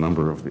a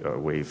number of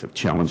ways of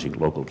challenging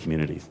local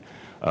communities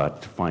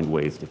to find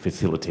ways to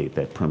facilitate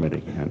that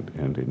permitting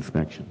and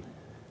inspection.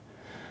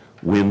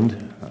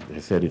 Wind, as I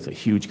said, it's a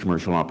huge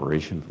commercial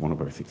operation, one of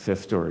our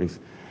success stories.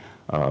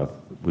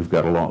 We've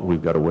got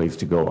a ways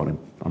to go on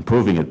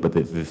improving it, but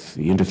the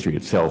industry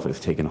itself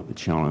has taken up the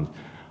challenge.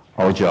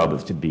 Our job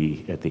is to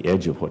be at the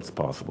edge of what's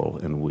possible,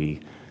 and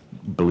we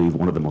believe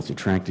one of the most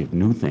attractive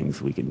new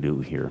things we can do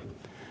here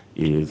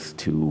is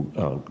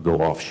to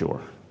go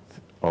offshore.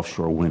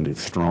 Offshore wind is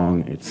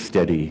strong, it's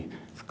steady,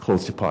 it's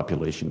close to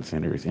population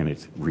centers, and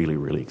it's really,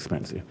 really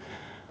expensive.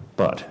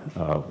 But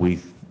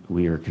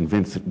we are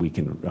convinced that we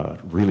can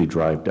really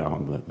drive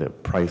down the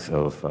price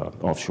of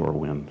offshore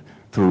wind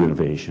through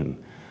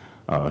innovation.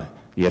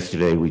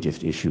 Yesterday, we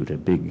just issued a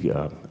big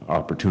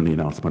opportunity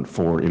announcement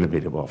for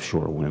innovative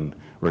offshore wind.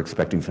 We're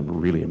expecting some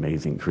really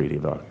amazing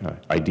creative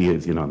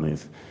ideas in on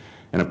this.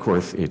 And of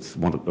course, it's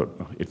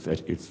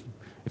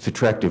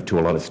attractive to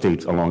a lot of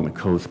states along the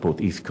coast,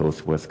 both East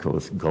Coast, West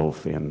Coast,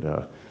 Gulf, and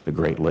the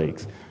Great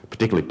Lakes,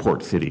 particularly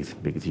port cities,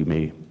 because you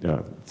may,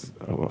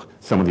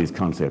 some of these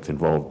concepts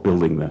involve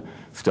building the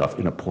stuff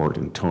in a port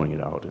and towing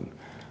it out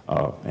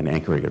and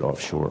anchoring it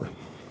offshore.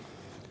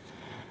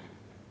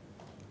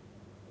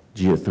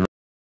 Geothermal,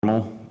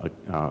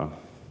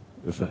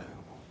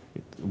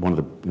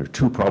 there are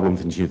two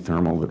problems in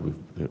geothermal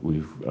that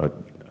we've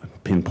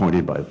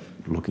pinpointed by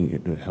looking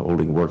at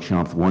holding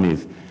workshops. One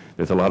is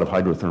there's a lot of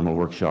hydrothermal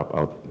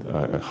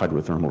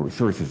hydrothermal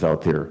resources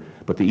out there,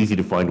 but the easy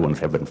to find ones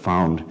have been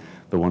found.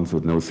 The ones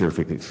with no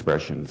surface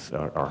expressions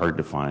are hard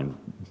to find.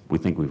 We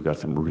think we've got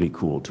some really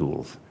cool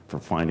tools for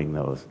finding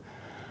those.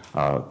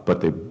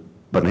 But the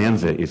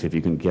bonanza is if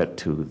you can get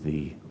to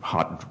the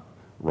hot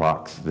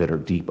rocks that are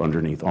deep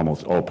underneath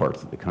almost all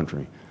parts of the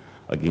country.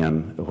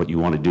 Again, what you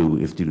want to do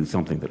is to do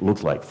something that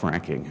looks like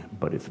fracking,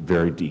 but it's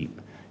very deep,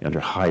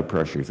 under high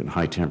pressures and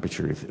high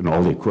temperatures, and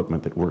all the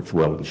equipment that works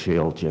well in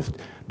shale just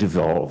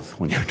dissolves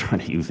when you're trying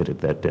to use it at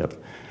that depth.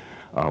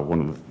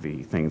 One of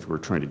the things we're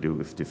trying to do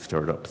is to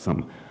start up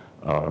some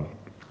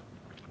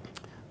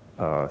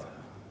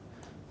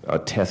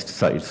test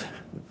sites,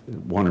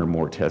 one or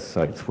more test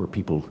sites where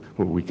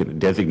we can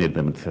designate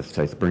them as test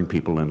sites, bring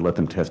people in, let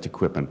them test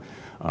equipment,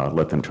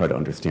 let them try to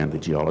understand the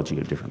geology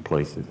of different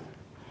places.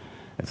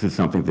 This is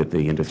something that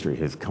the industry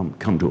has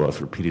come to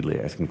us repeatedly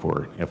asking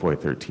for.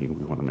 FY13,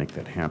 we want to make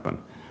that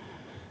happen.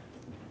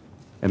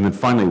 And then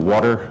finally,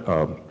 water.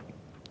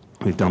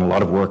 We've done a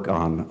lot of work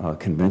on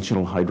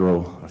conventional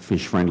hydro,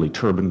 fish-friendly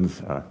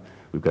turbines.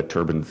 We've got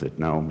turbines that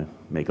now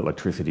make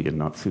electricity and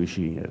not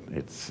sushi.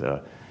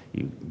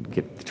 You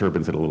get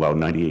turbines that will allow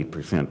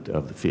 98%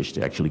 of the fish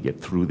to actually get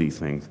through these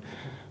things.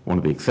 One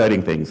of the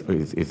exciting things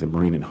is the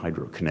marine and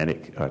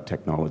hydrokinetic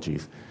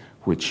technologies,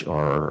 which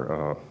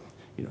are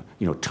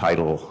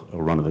tidal,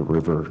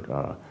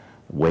 run-of-the-river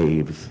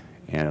waves,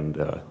 and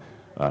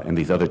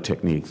these other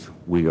techniques.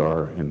 We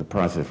are in the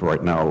process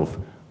right now of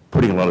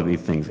putting a lot of these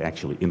things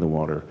actually in the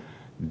water,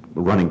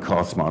 running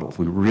cost models.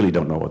 We really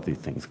don't know what these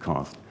things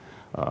cost,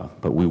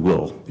 but we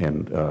will,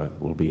 and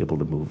we'll be able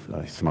to move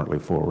smartly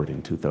forward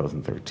in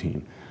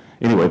 2013.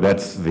 Anyway,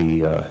 that's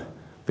the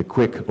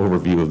quick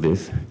overview of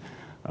this.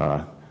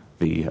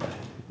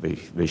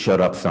 The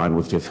shut up sign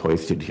was just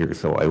hoisted here,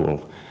 so I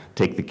will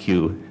take the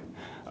cue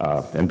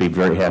and be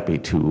very happy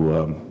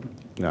to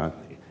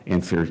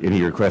answer any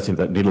of your questions.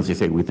 Needless to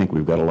say, we think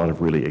we've got a lot of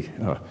really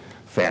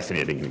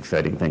fascinating and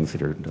exciting things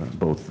that are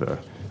both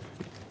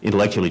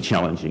intellectually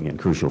challenging and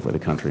crucial for the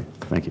country.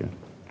 Thank you.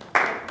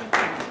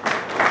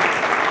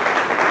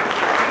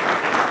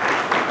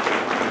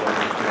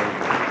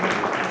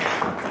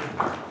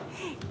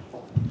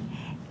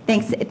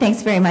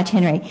 Thanks very much,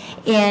 Henry.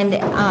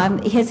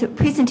 And his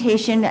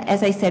presentation,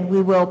 as I said, we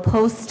will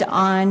post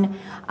on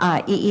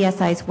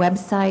EESI's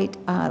website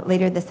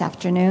later this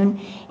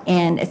afternoon.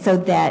 And so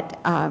that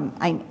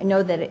I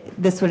know that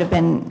this would have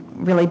been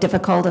really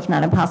difficult, if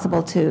not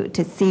impossible,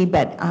 to see,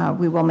 but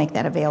we will make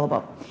that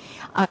available.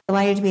 I'm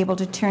delighted to be able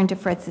to turn to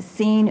Fred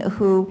Sassine,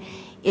 who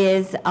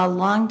is a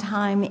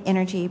longtime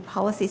energy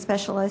policy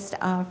specialist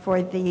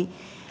for the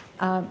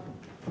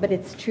but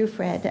it's true,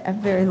 Fred, a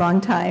very long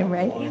time,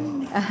 right?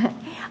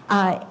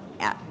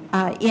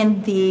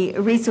 In the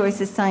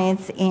Resources,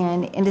 Science,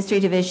 and Industry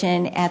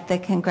Division at the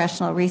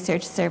Congressional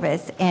Research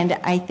Service. And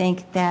I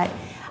think that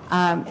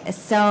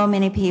so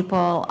many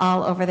people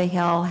all over the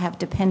Hill have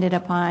depended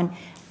upon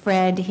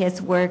Fred,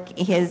 his work,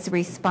 his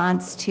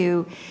response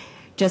to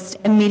just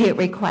immediate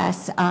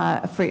requests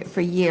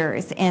for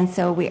years. And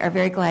so we are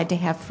very glad to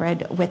have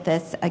Fred with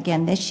us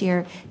again this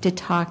year to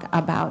talk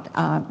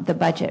about the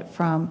budget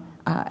from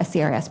a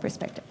CRS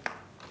perspective.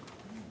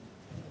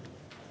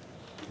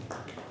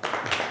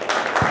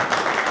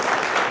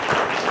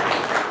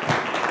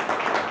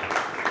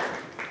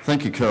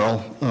 Thank you,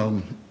 Carol.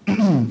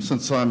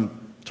 Since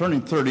I'm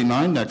turning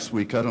 39 next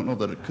week, I don't know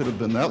that it could have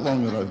been that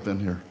long that I've been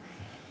here.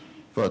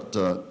 But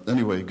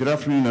anyway, good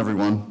afternoon,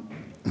 everyone.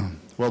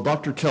 Well,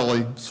 Dr.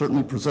 Kelly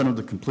certainly presented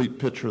the complete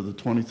picture of the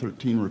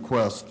 2013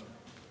 request.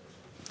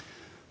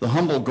 The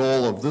humble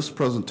goal of this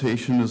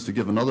presentation is to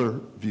give another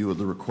view of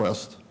the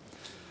request.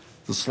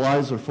 The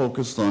slides are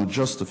focused on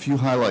just a few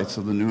highlights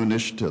of the new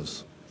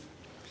initiatives.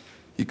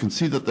 You can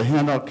see that the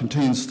handout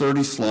contains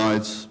 30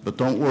 slides, but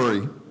don't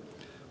worry,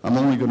 I'm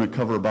only going to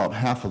cover about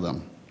half of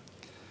them.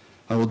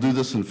 I will do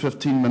this in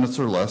 15 minutes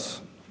or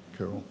less.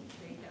 Carol.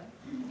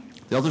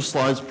 The other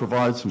slides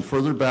provide some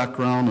further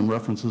background and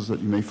references that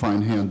you may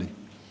find handy.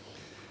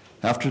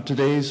 After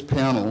today's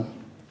panel,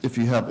 if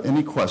you have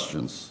any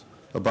questions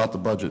about the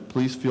budget,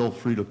 please feel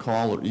free to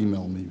call or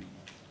email me.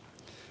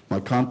 My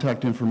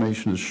contact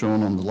information is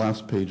shown on the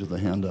last page of the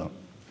handout.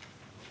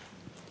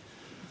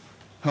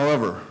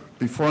 However,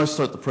 before I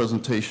start the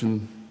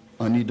presentation,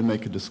 I need to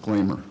make a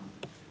disclaimer.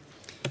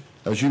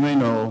 As you may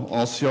know,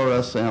 all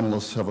CRS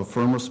analysts have a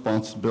firm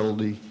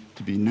responsibility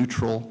to be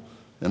neutral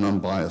and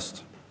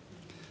unbiased.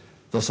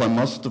 Thus, I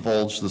must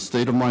divulge the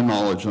state of my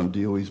knowledge on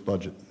DOE's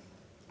budget.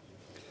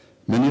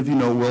 Many of you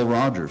know Will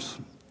Rogers,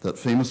 that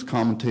famous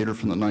commentator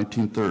from the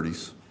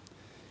 1930s.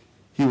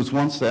 He was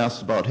once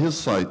asked about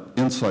his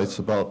insights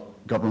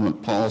about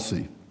government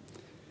policy.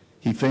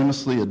 He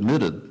famously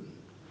admitted,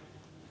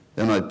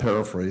 and I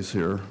paraphrase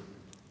here,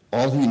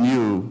 all he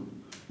knew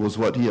was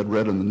what he had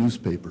read in the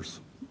newspapers.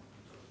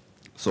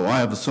 So I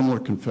have a similar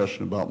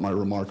confession about my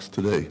remarks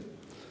today.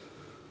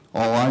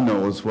 All I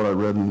know is what I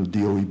read in the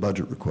DOE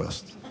budget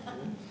request.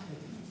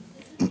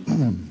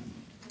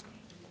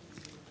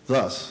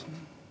 Thus,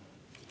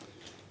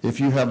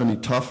 if you have any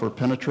tough or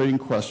penetrating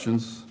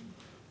questions,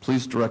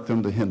 please direct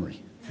them to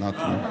Henry, not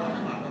to me.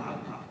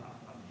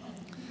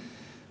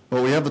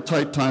 Well, we have a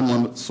tight time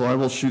limit, so I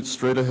will shoot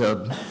straight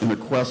ahead in a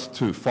quest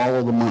to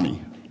follow the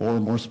money, or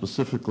more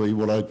specifically,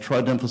 what I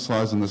tried to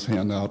emphasize in this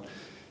handout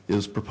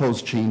is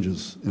proposed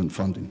changes in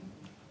funding.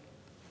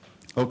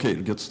 Okay,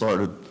 to get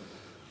started,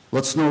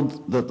 let's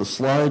note that the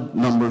slide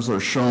numbers are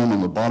shown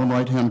on the bottom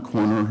right-hand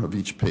corner of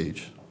each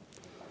page.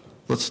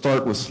 Let's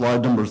start with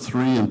slide number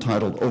 3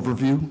 entitled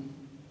Overview.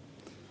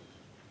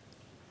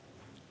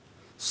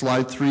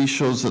 Slide 3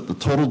 shows that the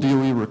total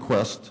DOE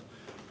request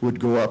would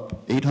go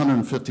up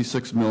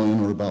 $856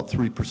 million, or about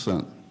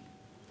 3%.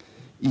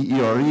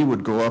 EERE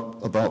would go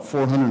up about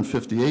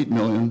 $458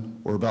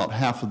 million, or about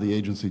half of the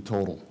agency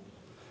total.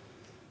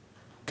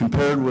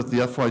 Compared with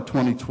the FY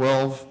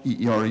 2012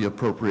 EERE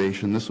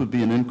appropriation, this would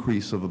be an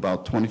increase of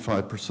about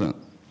 25%.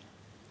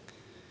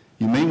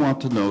 You may want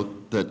to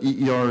note that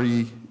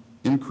EERE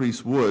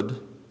increase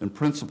would, in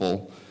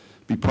principle,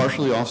 be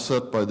partially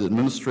offset by the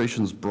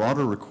administration's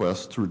broader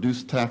request to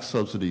reduce tax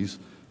subsidies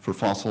for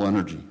fossil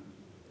energy.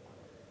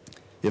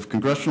 If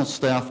congressional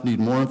staff need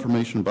more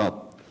information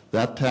about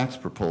that tax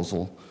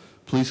proposal,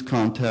 please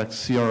contact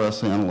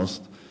CRS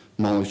analyst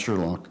Molly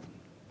Sherlock.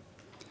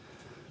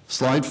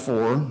 Slide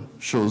 4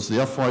 shows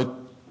the FY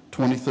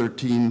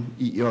 2013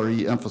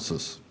 EERE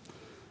emphasis.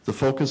 The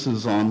focus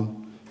is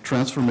on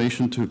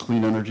transformation to a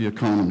clean energy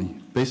economy,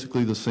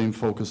 basically the same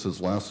focus as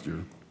last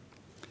year.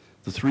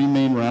 The 3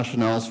 main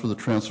rationales for the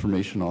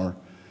transformation are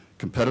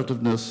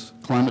competitiveness,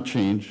 climate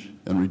change,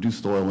 and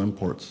reduced oil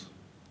imports.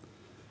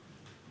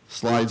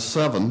 Slide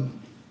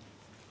 7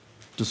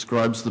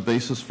 describes the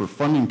basis for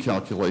funding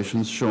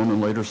calculations shown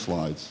in later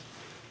slides.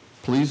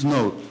 Please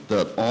note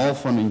that all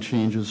funding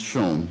changes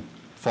shown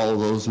follow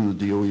those in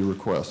the DOE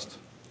request.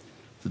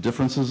 The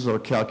differences are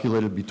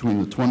calculated between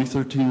the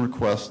 2013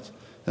 request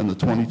and the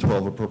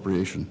 2012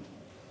 appropriation.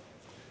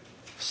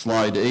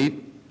 Slide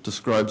 8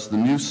 describes the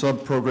new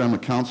sub-program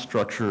account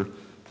structure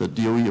that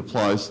DOE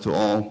applies to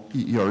all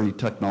EERE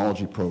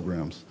technology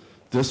programs.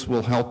 This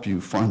will help you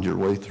find your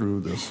way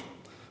through this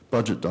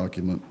budget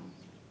document.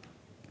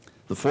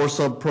 The 4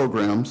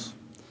 sub-programs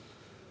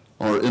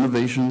are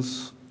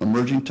innovations,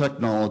 emerging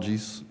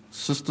technologies,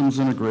 systems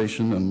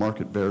integration, and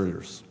market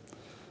barriers.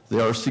 They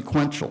are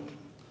sequential,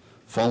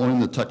 following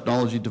the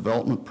technology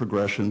development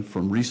progression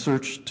from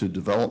research to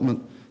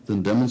development,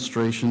 then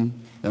demonstration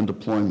and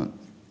deployment.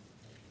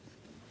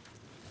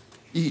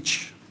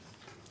 Each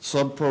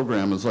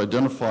sub-program is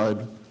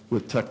identified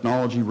with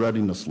technology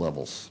readiness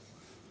levels,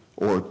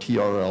 or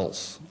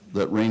TRLs,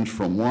 that range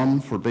from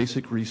 1 for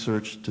basic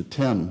research to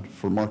 10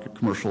 for market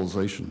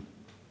commercialization.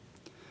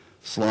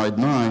 Slide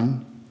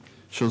 9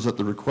 shows that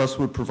the request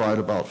would provide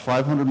about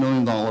 $500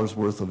 million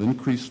worth of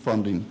increased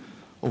funding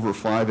over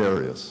 5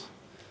 areas.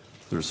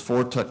 There's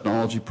 4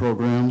 technology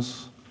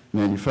programs,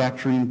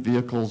 manufacturing,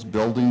 vehicles,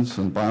 buildings,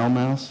 and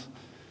biomass,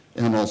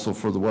 and also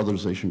for the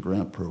weatherization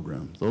grant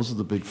program. Those are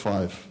the big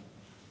 5.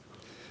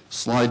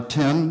 Slide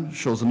 10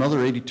 shows another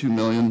 $82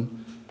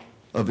 million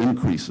of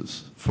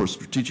increases for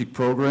strategic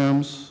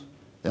programs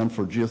and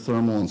for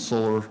geothermal and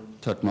solar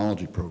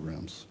technology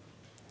programs.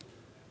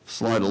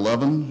 Slide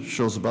 11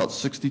 shows about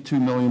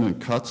 $62 million in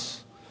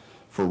cuts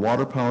for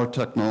water power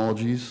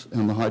technologies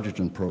and the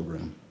hydrogen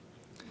program.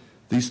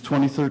 These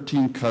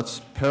 2013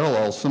 cuts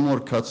parallel similar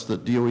cuts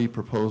that DOE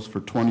proposed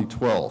for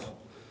 2012.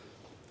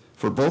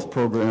 For both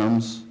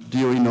programs,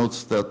 DOE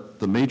notes that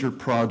the major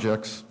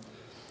projects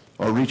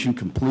are reaching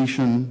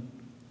completion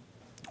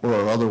or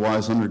are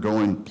otherwise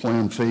undergoing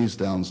planned phase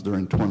downs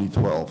during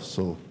 2012.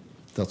 So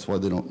that's why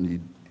they don't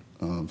need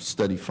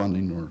steady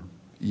funding or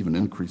even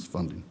increased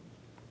funding.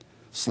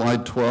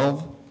 Slide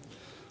 12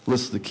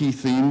 lists the key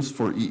themes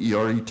for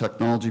EERE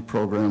technology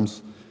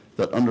programs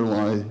that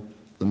underlie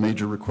the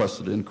major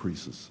requested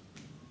increases.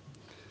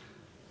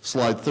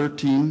 Slide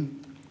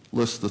 13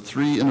 lists the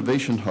 3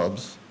 innovation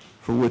hubs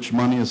for which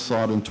money is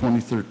sought in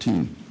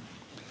 2013.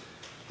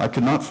 I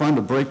could not find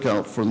a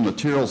breakout for the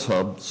materials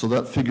hub, so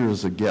that figure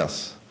is a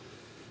guess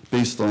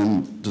based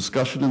on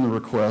discussion in the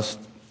request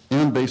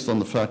and based on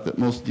the fact that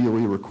most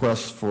DOE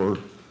requests for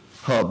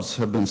hubs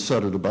have been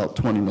set at about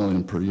 $20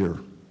 million per year.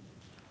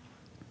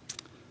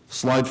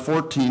 Slide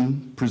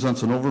 14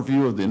 presents an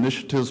overview of the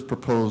initiatives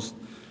proposed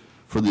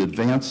for the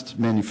Advanced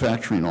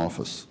Manufacturing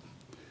Office.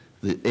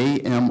 The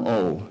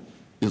AMO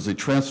is a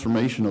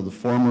transformation of the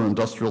former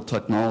Industrial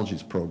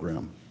Technologies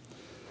Program.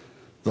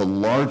 The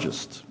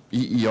largest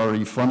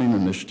EERE funding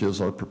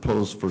initiatives are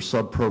proposed for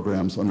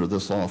sub-programs under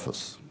this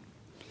office.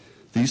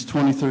 These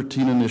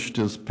 2013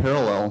 initiatives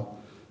parallel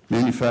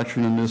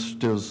manufacturing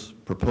initiatives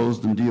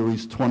proposed in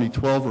DOE's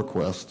 2012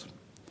 request.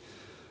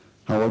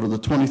 However, the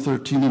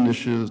 2013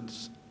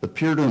 initiatives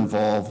appear to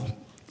involve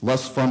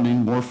less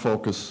funding, more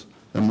focus,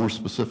 and more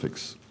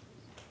specifics.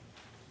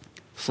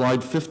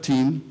 Slide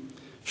 15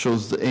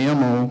 shows the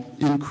AMO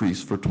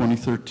increase for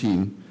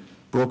 2013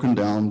 broken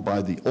down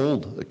by the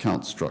old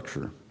account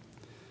structure.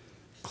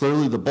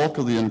 Clearly, the bulk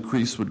of the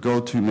increase would go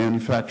to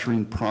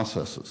manufacturing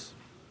processes.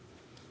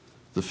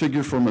 The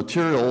figure for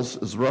materials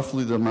is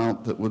roughly the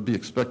amount that would be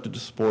expected to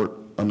support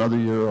another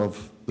year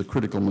of the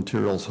critical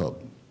materials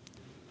hub.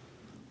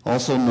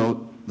 Also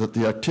note that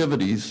the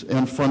activities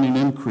and funding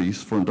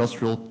increase for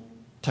industrial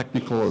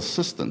technical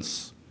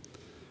assistance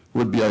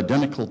would be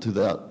identical to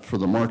that for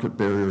the market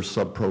barriers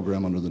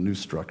sub-program under the new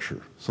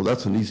structure. So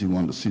that's an easy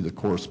one to see the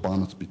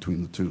correspondence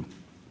between the two.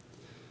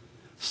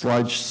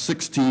 Slide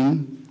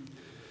 16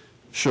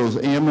 shows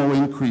AMO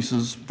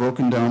increases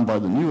broken down by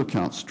the new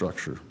account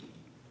structure.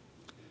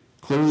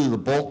 Clearly, the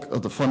bulk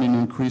of the funding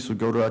increase would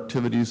go to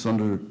activities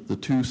under the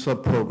 2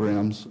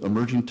 sub-programs,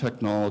 emerging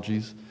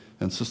technologies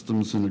and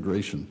systems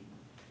integration.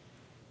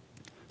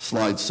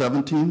 Slide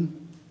 17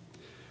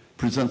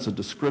 presents a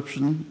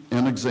description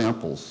and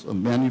examples of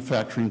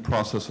manufacturing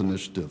process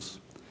initiatives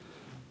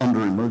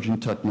under emerging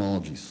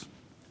technologies.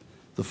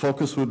 The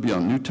focus would be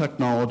on new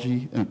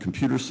technology and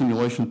computer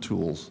simulation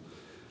tools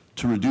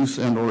to reduce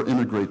and/or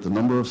integrate the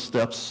number of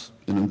steps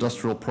in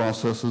industrial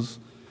processes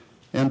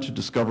and to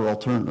discover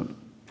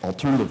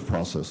alternative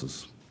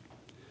processes.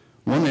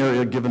 One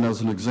area given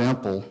as an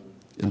example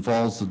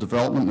involves the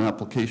development and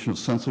application of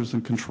sensors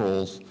and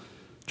controls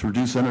to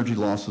reduce energy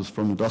losses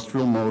from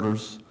industrial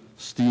motors,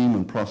 steam,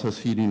 and process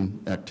heating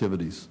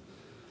activities.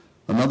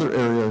 Another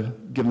area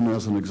given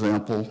as an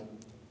example,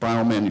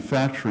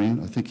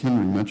 biomanufacturing, I think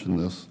Henry mentioned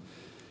this,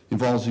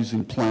 involves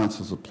using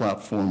plants as a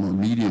platform or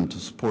medium to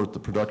support the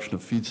production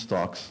of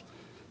feedstocks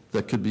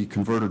that could be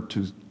converted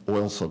to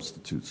oil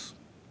substitutes.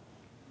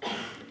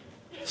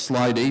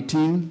 Slide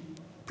 18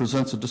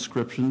 presents a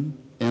description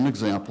and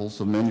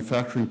examples of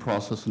manufacturing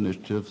process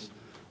initiatives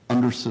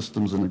under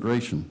systems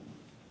integration.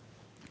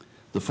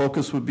 The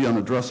focus would be on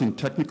addressing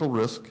technical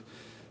risk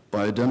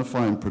by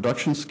identifying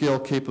production scale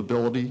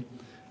capability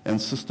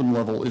and system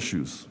level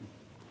issues.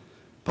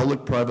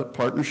 Public-private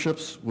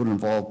partnerships would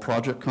involve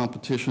project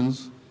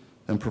competitions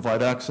and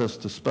provide access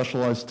to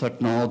specialized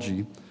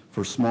technology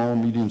for small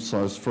and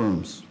medium-sized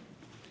firms.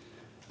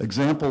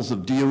 Examples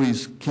of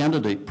DOE's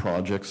candidate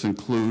projects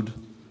include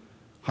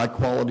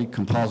high-quality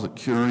composite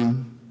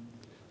curing,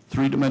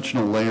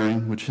 3-dimensional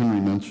layering, which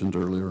Henry mentioned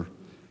earlier,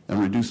 and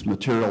reduced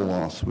material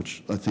loss,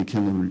 which I think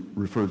Henry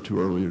referred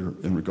to earlier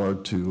in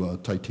regard to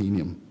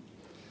titanium.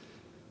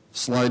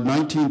 Slide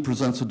 19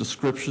 presents a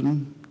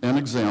description and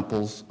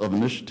examples of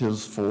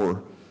initiatives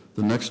for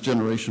the Next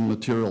Generation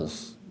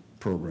Materials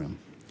program.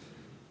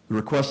 The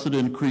requested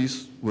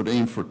increase would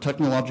aim for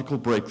technological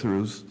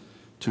breakthroughs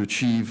to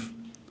achieve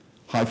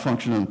high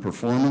function and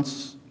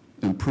performance,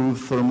 improve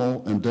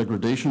thermal and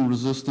degradation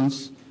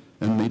resistance,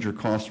 and major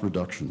cost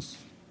reductions.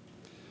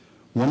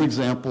 One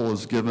example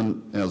is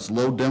given as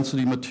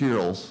low-density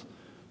materials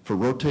for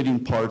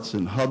rotating parts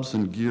in hubs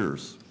and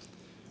gears,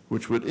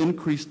 which would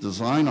increase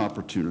design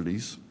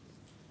opportunities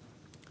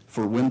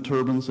for wind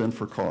turbines and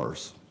for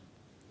cars.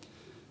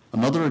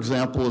 Another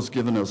example is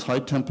given as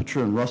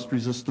high-temperature and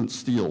rust-resistant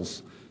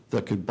steels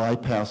that could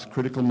bypass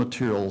critical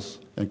materials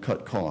and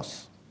cut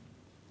costs.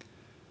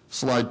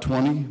 Slide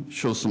 20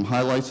 shows some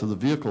highlights of the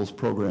vehicles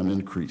program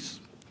increase.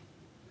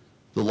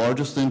 The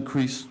largest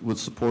increase would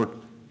support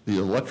the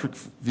Electric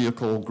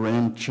Vehicle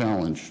Grand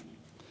Challenge,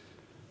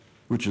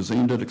 which is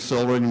aimed at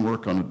accelerating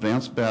work on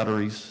advanced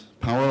batteries,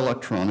 power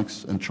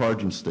electronics, and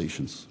charging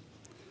stations.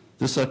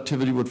 This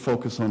activity would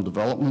focus on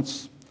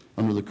developments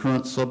under the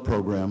current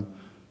sub-program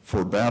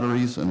for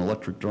batteries and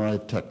electric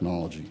drive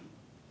technology.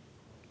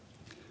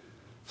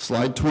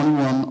 Slide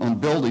 21 on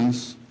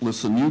buildings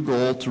lists a new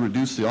goal to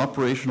reduce the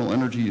operational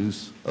energy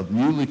use of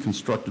newly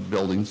constructed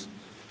buildings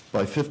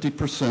by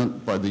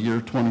 50% by the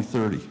year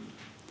 2030.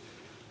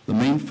 The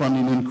main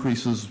funding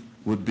increases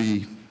would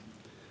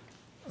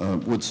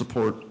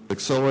support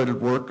accelerated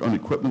work on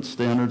equipment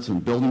standards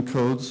and building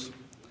codes.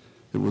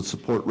 It would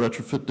support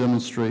retrofit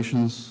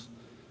demonstrations,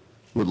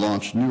 would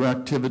launch new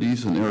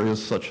activities in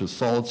areas such as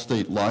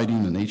solid-state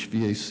lighting and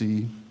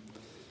HVAC,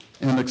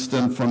 and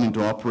extend funding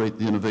to operate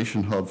the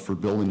Innovation Hub for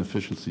building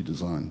efficiency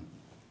design.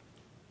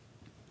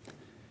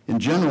 In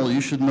general, you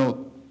should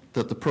note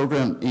that the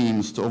program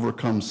aims to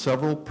overcome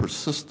several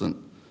persistent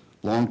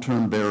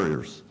long-term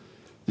barriers.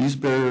 These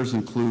barriers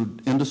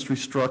include industry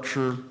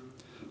structure,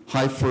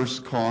 high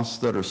first costs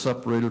that are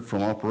separated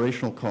from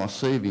operational cost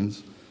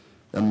savings,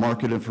 and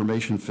market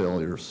information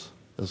failures,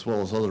 as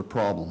well as other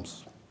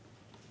problems.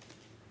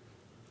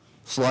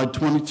 Slide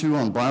 22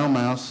 on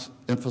biomass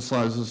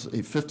emphasizes a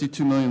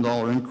 $52 million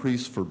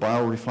increase for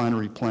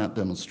biorefinery plant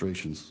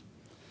demonstrations.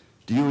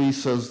 DOE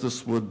says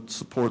this would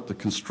support the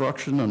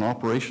construction and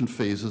operation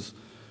phases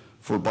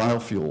for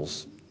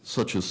biofuels,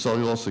 such as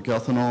cellulosic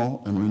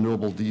ethanol and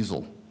renewable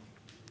diesel.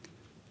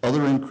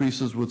 Other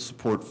increases would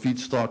support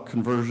feedstock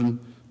conversion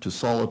to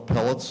solid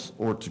pellets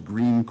or to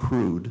green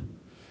crude,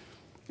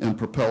 and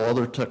propel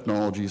other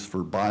technologies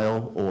for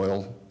bio,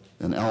 oil,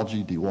 and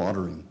algae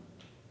dewatering.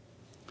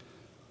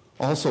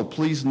 Also,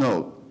 please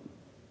note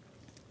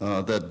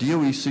that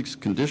DOE seeks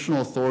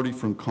conditional authority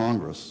from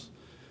Congress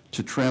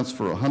to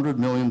transfer $100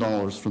 million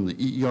from the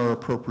EER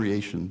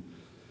appropriation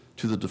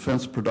to the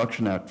Defense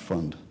Production Act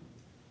Fund.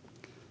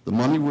 The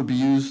money would be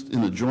used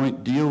in a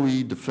joint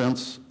DOE,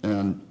 Defense,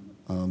 and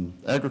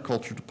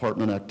Agriculture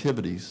Department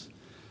activities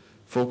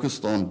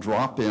focused on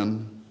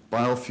drop-in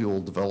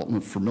biofuel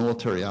development for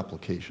military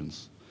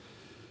applications.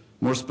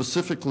 More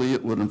specifically,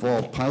 it would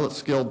involve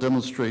pilot-scale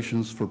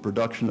demonstrations for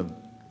production of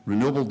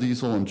renewable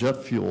diesel and jet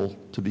fuel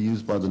to be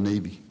used by the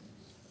Navy.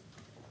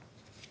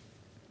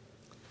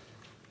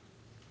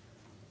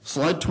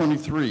 Slide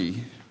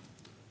 23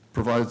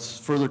 provides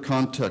further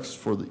context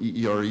for the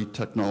EERE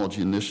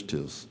technology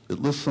initiatives.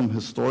 It lists some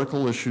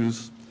historical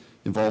issues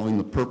involving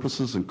the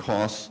purposes and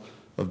costs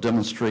of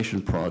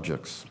demonstration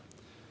projects,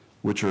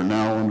 which are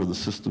now under the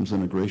Systems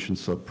Integration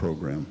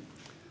Subprogram.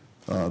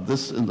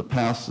 This, in the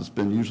past, has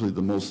been usually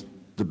the most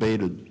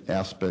debated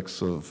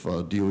aspects of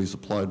DOE's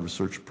applied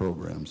research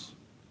programs.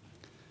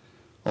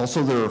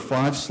 Also, there are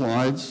 5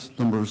 slides,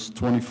 numbers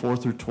 24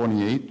 through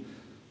 28,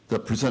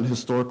 that present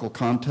historical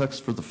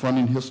context for the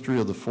funding history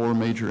of the 4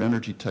 major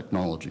energy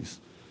technologies: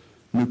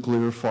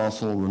 nuclear,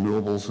 fossil,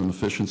 renewables, and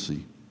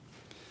efficiency.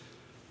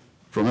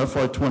 From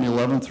FY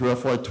 2011 through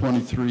FY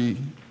 23,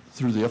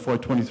 through the FY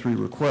 23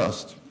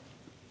 request,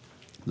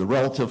 the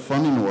relative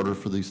funding order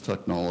for these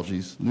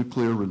technologies,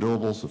 nuclear,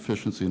 renewables,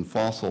 efficiency, and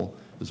fossil,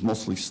 is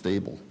mostly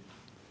stable.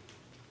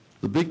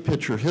 The big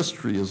picture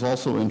history is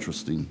also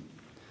interesting.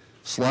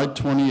 Slide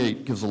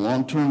 28 gives a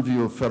long-term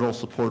view of federal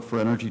support for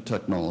energy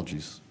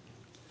technologies.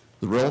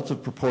 The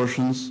relative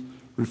proportions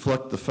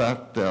reflect the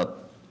fact that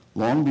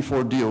long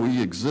before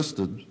DOE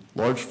existed,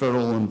 large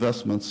federal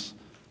investments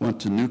went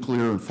to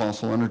nuclear and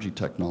fossil energy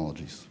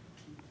technologies.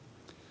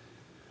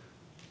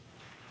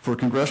 For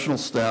congressional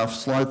staff,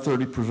 slide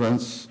 30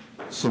 presents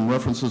some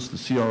references to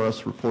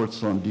CRS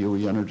reports on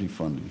DOE energy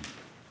funding.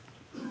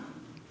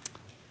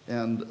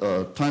 And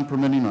time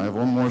permitting, I have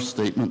one more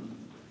statement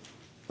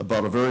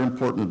about a very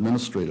important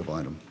administrative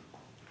item.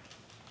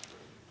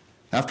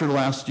 After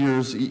last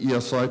year's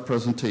EESI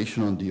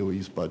presentation on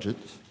DOE's budget,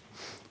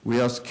 we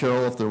asked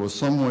Carol if there was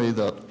some way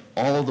that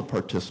all of the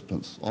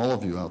participants, all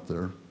of you out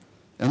there,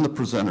 and the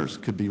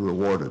presenters could be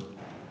rewarded.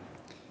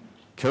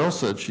 Carol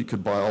said she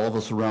could buy all of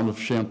us a round of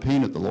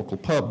champagne at the local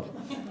pub.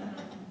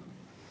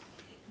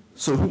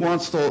 So who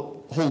wants to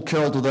hold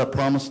Carol to that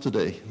promise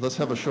today? Let's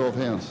have a show of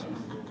hands.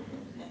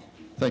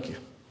 Thank you.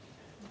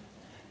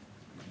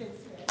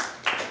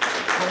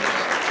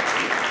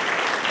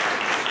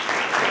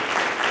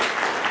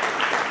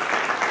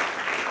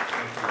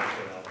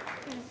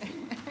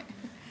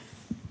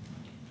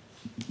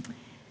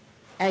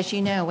 As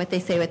you know, what they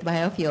say with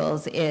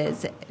biofuels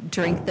is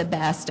drink the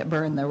best,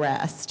 burn the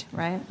rest,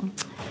 right?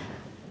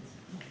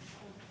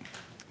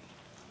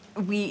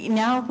 We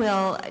now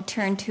will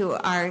turn to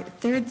our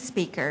third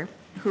speaker,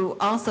 who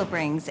also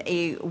brings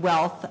a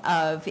wealth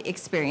of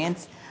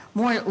experience,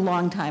 more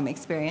long-time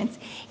experience.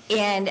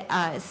 And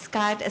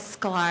Scott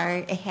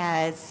Sklar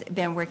has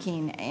been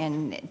working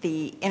in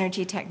the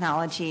energy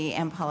technology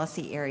and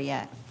policy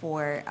area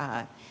for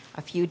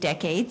a few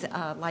decades,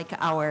 like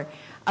our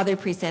other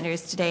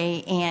presenters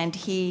today, and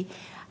he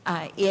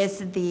is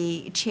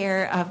the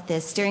chair of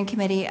the steering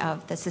committee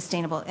of the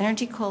Sustainable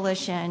Energy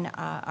Coalition,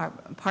 our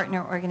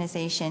partner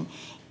organization,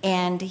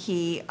 and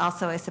he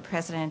also is the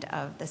president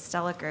of the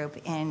Stella Group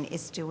and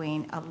is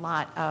doing a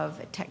lot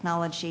of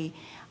technology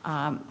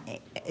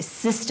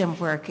system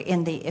work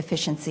in the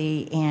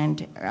efficiency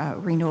and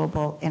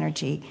renewable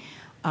energy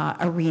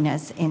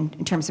arenas in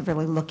terms of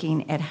really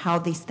looking at how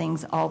these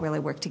things all really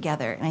work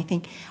together. And I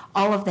think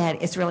all of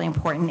that is really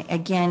important,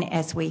 again,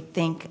 as we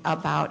think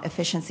about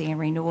efficiency and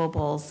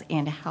renewables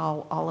and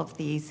how all of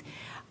these,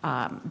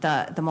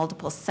 the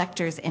multiple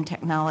sectors and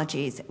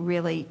technologies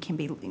really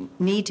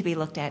need to be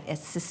looked at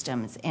as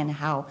systems, and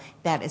how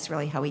that is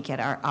really how we get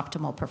our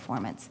optimal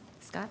performance.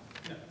 Scott?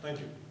 Yeah, thank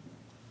you.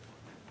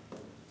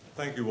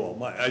 Thank you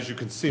all. As you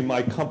can see,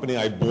 my company,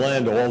 I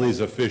blend all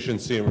these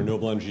efficiency and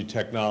renewable energy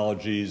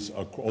technologies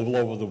all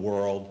over the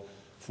world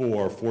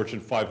for Fortune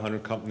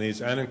 500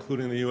 companies and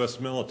including the U.S.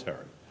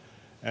 military.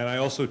 And I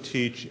also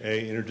teach an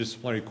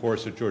interdisciplinary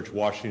course at George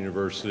Washington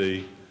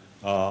University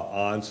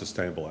on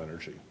sustainable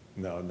energy.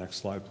 Now, next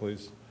slide,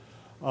 please.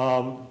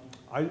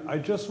 I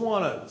just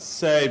want to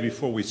say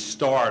before we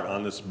start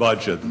on this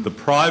budget that the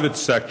private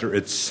sector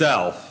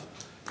itself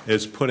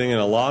is putting in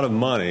a lot of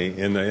money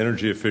in the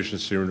energy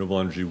efficiency and renewable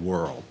energy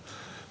world.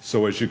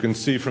 So as you can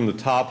see from the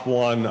top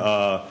one,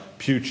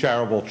 Pew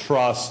Charitable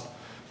Trust,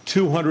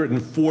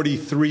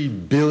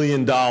 $243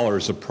 billion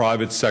of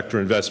private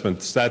sector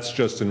investments. That's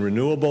just in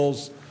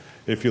renewables.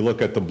 If you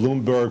look at the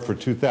Bloomberg for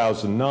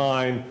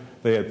 2009,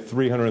 they had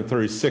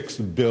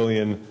 $336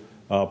 billion,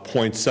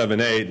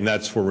 0.78, and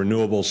that's for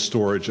renewables,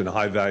 storage, and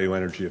high-value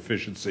energy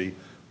efficiency.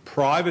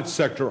 Private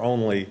sector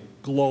only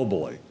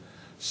globally.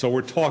 So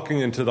we're talking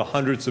into the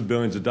hundreds of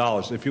billions of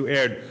dollars. If you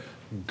add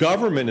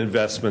government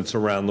investments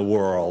around the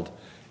world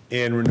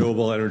in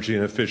renewable energy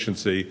and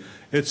efficiency,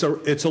 it's a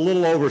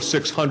little over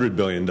 $600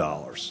 billion.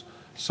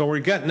 So we're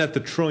getting at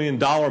the $1 trillion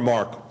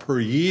mark per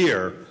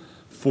year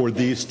for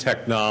these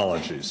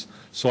technologies.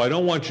 So I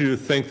don't want you to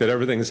think that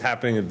everything that's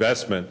happening in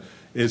investment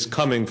is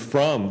coming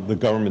from the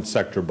government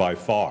sector by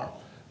far.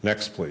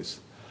 Next, please.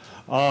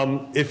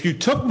 If you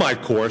took my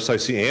course, I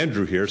see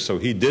Andrew here, so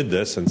he did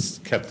this and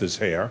kept his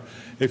hair.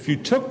 If you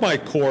took my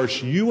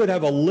course, you would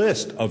have a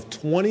list of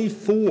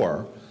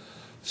 24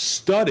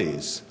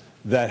 studies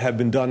that have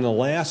been done in the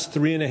last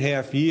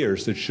 3.5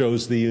 years that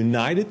shows the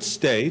United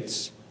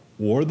States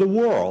or the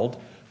world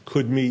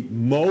could meet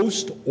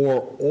most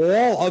or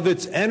all of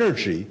its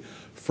energy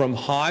from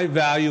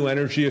high-value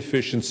energy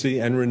efficiency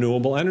and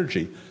renewable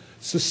energy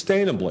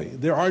sustainably.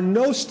 There are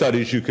no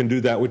studies you can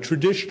do that with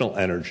traditional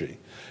energy.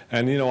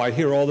 And, you know, I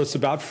hear all this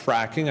about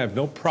fracking. I have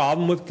no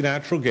problem with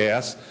natural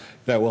gas,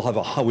 that we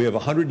have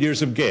 100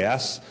 years of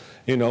gas.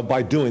 You know,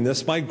 by doing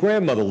this, my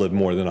grandmother lived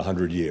more than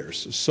 100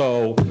 years.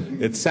 So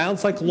it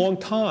sounds like a long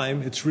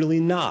time. It's really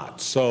not.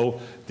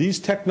 So these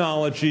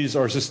technologies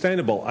are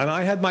sustainable. And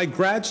I had my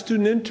grad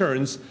student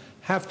interns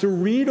have to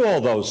read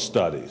all those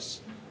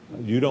studies.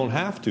 You don't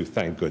have to,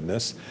 thank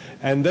goodness.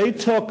 And they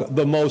took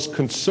the most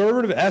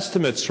conservative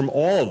estimates from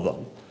all of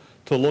them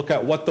to look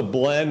at what the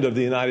blend of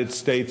the United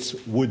States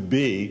would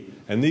be.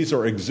 And these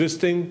are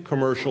existing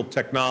commercial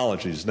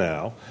technologies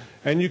now.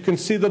 And you can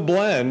see the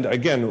blend,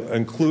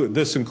 again,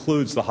 this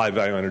includes the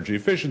high-value energy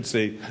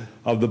efficiency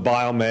of the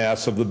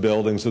biomass of the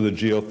buildings, of the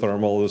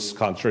geothermal, the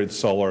concentrated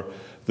solar,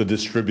 the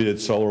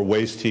distributed solar,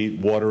 waste heat,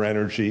 water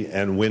energy,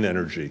 and wind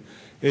energy.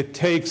 It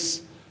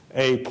takes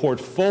a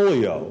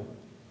portfolio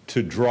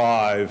to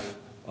drive,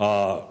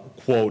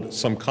 quote,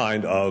 some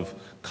kind of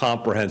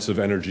comprehensive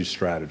energy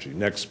strategy.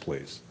 Next,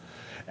 please.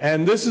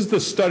 And this is the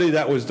study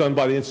that was done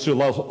by the Institute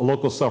of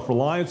Local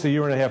Self-Reliance a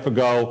year and a half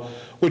ago,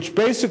 which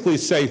basically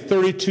say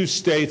 32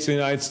 states in the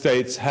United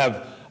States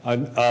have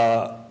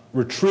economically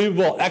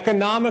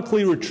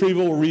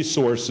retrievable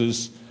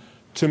resources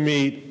to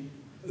meet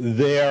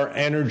their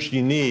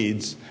energy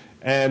needs.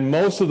 And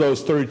most of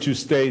those 32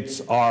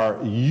 states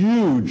are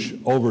huge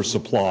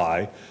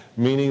oversupply,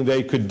 meaning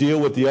they could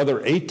deal with the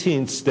other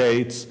 18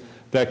 states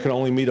that can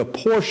only meet a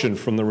portion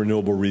from the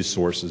renewable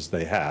resources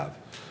they have.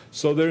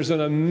 So there's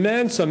an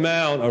immense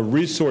amount of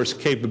resource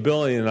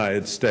capability in the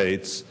United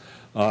States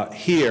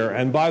here.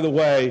 And by the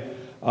way,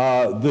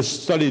 this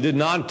study did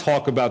not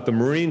talk about the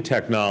marine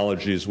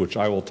technologies, which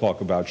I will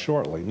talk about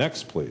shortly.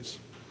 Next, please.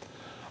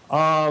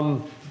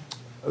 The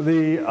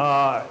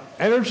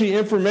Energy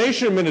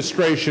Information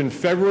Administration,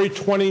 February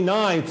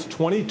 29th,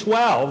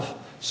 2012,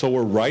 so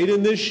we're right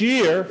in this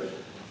year,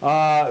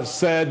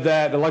 said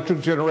that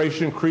electric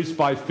generation increased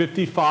by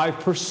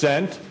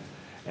 55%.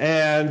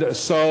 And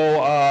so,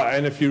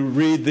 and if you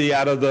read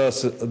out of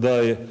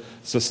the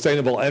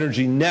Sustainable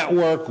Energy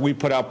Network, we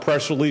put out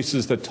press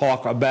releases that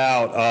talk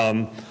about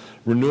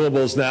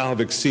renewables now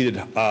have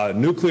exceeded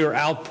nuclear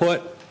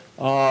output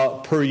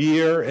per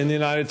year in the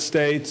United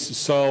States.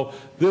 So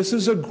this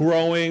is a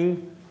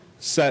growing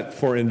set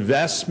for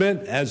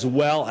investment as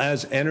well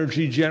as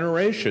energy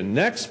generation.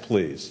 Next,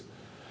 please.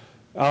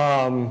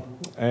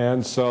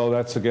 And so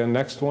that's, again,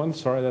 next one.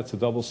 Sorry, that's a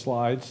double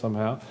slide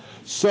somehow.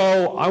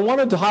 So I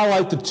wanted to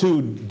highlight the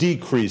two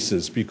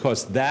decreases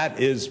because that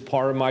is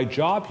part of my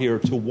job here,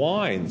 to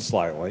whine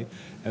slightly.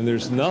 And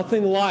there's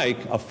nothing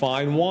like a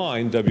fine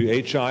wine,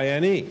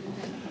 W-H-I-N-E.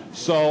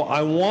 So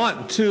I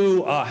want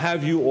to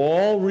have you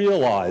all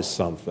realize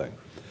something,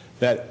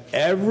 that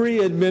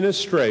every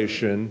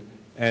administration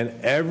and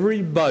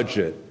every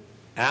budget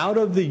out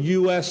of the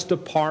U.S.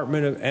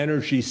 Department of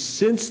Energy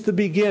since the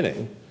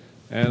beginning,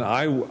 and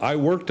I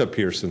worked up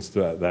here since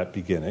that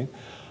beginning,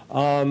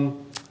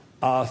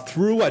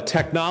 threw a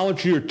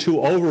technology or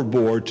two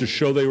overboard to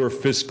show they were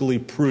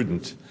fiscally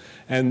prudent.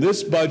 And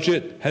this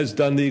budget has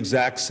done the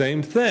exact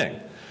same thing.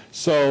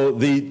 So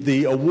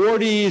the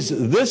awardees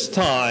this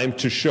time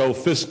to show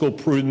fiscal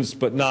prudence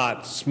but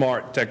not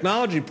smart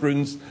technology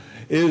prudence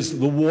is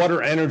the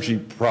water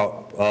energy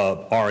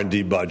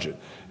R&D budget.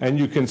 And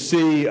you can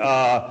see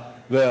that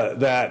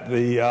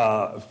the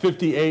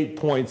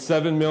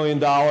 $58.7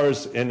 million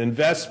in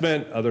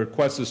investment, the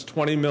request is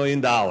 $20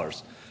 million.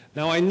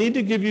 Now I need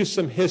to give you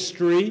some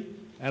history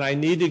and I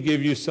need to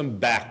give you some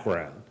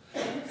background.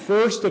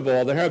 First of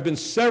all, there have been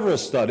several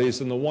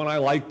studies, and the one I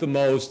like the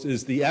most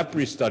is the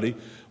EPRI study,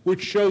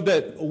 which showed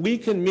that we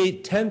can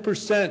meet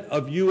 10%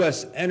 of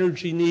U.S.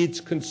 energy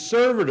needs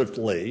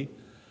conservatively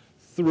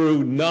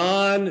through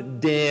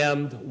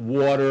non-dammed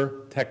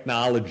water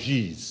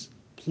technologies,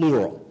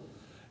 plural.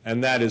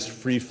 And that is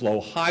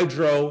free-flow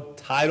hydro,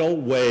 tidal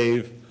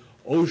wave,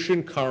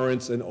 ocean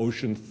currents, and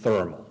ocean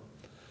thermal.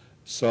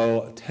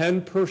 So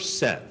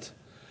 10%.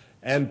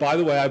 And by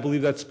the way, I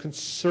believe that's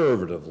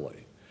conservatively.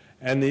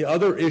 And the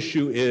other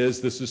issue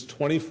is this is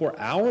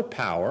 24-hour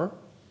power,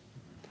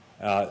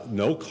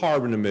 no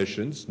carbon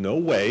emissions, no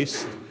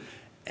waste,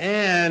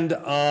 and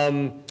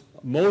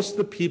most of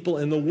the people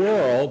in the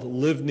world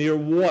live near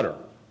water.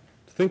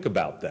 Think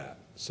about that.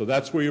 So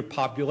that's where your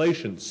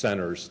population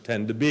centers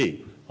tend to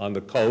be, on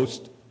the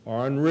coast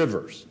or on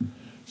rivers.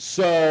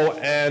 So,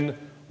 and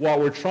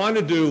what we're trying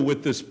to do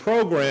with this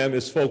program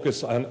is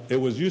focus on, it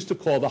was used to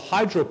call the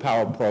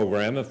hydropower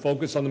program, and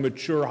focus on the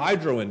mature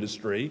hydro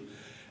industry.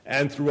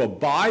 And through a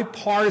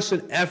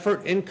bipartisan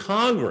effort in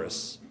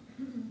Congress,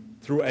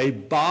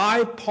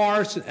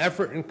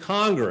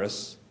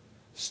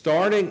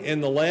 starting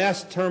in the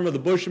last term of the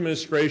Bush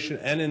administration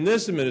and in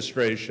this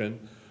administration,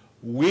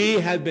 we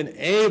have been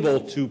able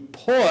to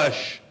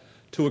push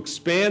to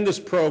expand this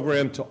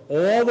program to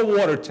all the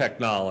water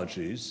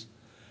technologies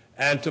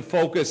and to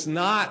focus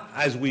not,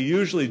 as we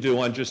usually do,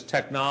 on just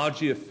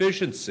technology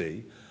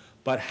efficiency,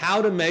 but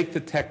how to make the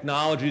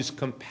technologies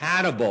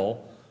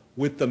compatible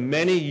with the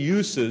many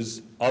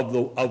uses of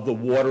the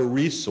water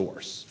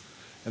resource.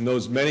 And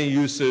those many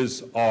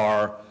uses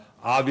are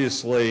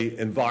obviously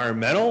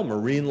environmental,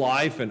 marine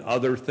life, and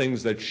other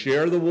things that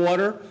share the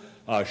water,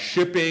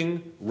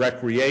 shipping,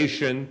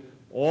 recreation,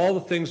 all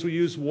the things we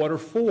use water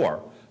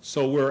for.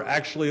 So we're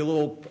actually a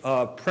little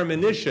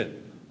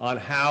premonition on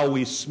how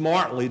we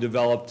smartly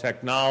develop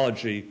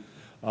technology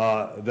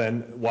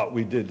than what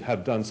we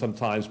have done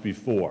sometimes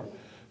before.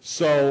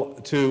 So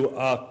to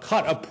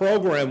cut a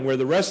program where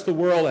the rest of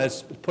the world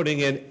is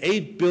putting in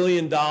 $8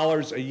 billion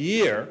a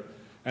year,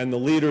 and the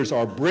leaders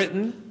are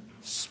Britain,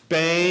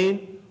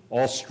 Spain,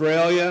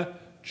 Australia,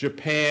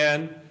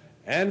 Japan,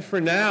 and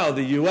for now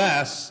the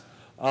US,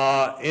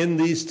 in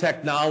these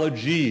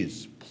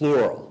technologies,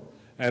 plural.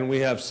 And we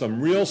have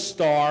some real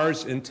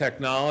stars in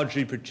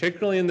technology,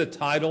 particularly in the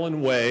tidal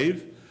and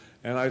wave,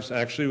 and I've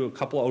actually a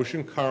couple of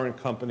ocean current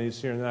companies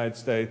here in the United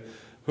States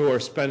who are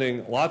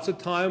spending lots of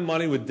time and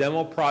money with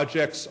demo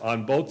projects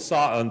on both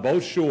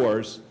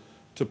shores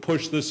to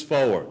push this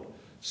forward.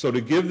 So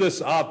to give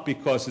this up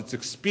because it's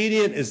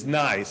expedient is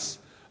nice,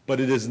 but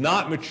it is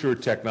not mature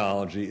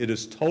technology. It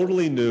is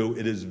totally new.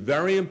 It is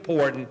very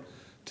important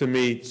to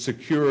meet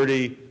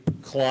security,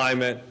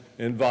 climate,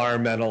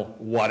 environmental,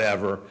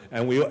 whatever.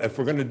 And if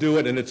we're going to do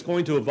it, and it's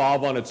going to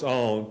evolve on its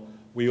own,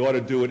 we ought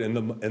to do it in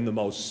the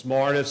most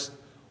smartest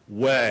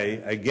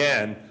way,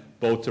 again,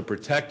 both to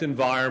protect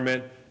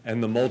environment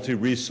and the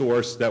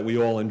multi-resource that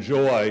we all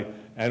enjoy,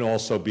 and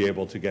also be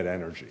able to get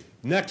energy.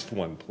 Next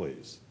one,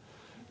 please.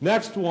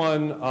 Next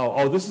one,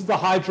 this is the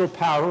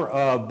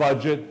hydropower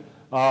budget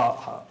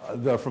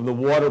from the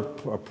water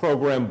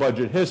program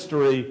budget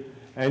history,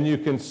 and you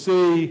can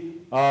see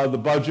the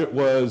budget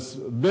was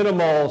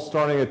minimal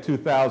starting at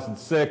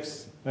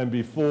 2006 and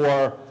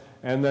before,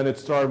 and then it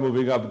started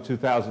moving up in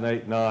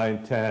 2008,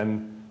 9,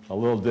 10, a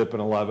little dip in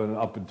 11,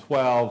 up in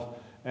 12.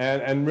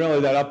 And really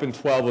that up in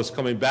 12 was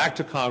coming back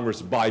to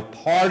Congress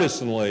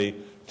bipartisanly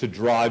to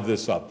drive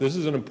this up. This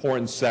is an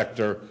important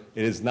sector.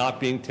 It is not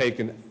being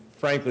taken,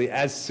 frankly,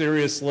 as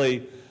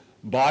seriously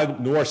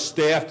nor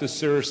staffed as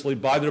seriously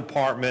by the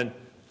department.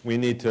 We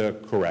need to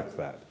correct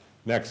that.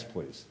 Next,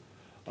 please.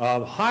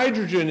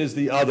 Hydrogen is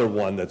the other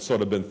one that's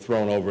sort of been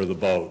thrown over the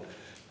boat.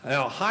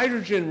 Now,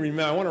 hydrogen,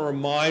 remember, I want to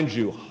remind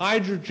you,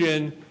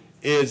 hydrogen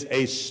is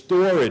a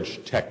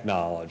storage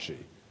technology.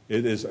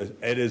 It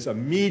is a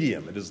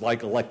medium. It is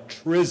like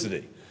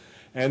electricity.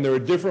 And there are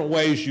different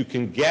ways you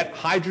can get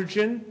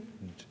hydrogen,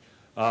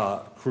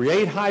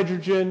 create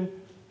hydrogen,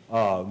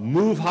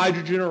 move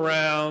hydrogen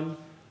around,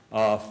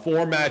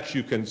 formats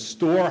you can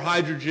store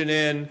hydrogen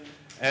in,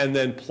 and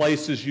then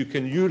places you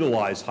can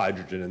utilize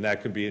hydrogen. And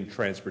that could be in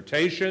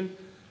transportation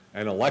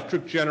and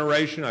electric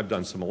generation. I've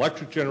done some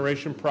electric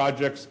generation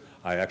projects.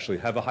 I actually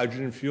have a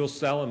hydrogen fuel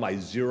cell in my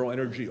zero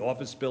energy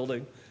office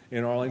building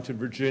in Arlington,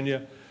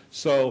 Virginia.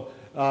 So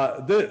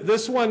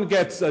this one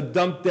gets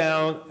dumped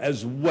down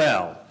as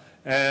well.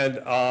 And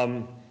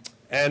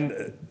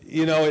And,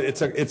 you know,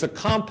 it's a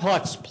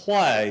complex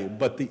play,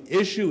 but the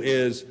issue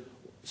is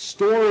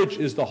storage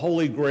is the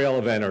holy grail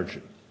of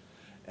energy.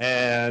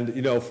 And,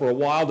 you know, for a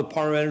while, the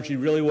Department of Energy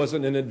really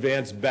wasn't in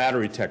advanced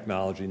battery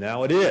technology.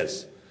 Now it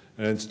is.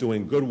 And it's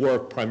doing good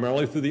work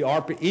primarily through the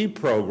ARPA-E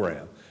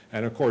program.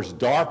 And, of course,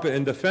 DARPA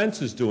in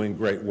Defense is doing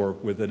great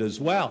work with it as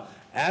well,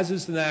 as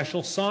is the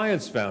National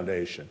Science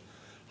Foundation.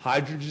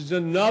 Hydrogen is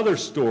another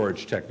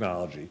storage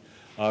technology.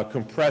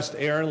 Compressed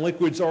air and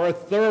liquids are a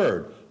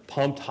third.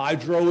 Pumped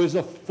hydro is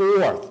a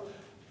fourth.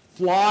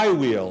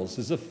 Flywheels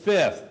is a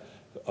fifth.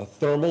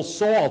 Thermal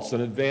salts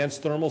and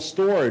advanced thermal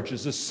storage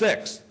is a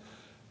sixth.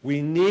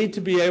 We need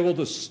to be able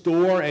to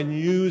store and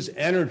use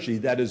energy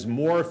that is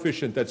more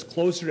efficient, that's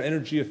closer to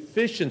energy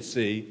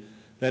efficiency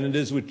than it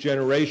is with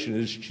generation.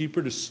 It is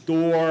cheaper to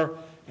store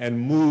and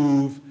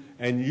move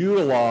and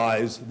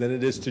utilize than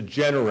it is to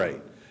generate.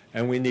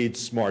 And we need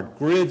smart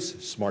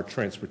grids, smart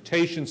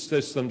transportation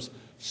systems.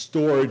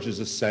 Storage is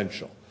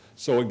essential.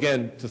 So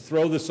again, to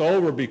throw this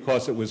over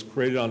because it was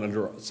created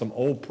under some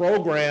old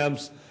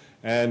programs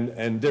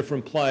and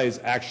different plays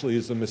actually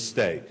is a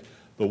mistake.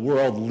 The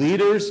world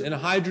leaders in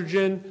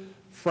hydrogen,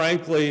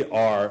 frankly,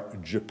 are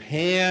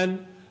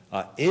Japan.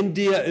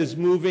 India is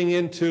moving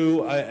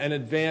into an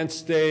advanced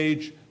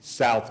stage.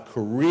 South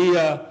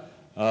Korea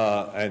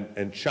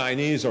and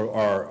Chinese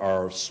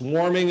are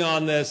swarming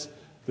on this.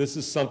 This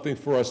is something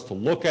for us to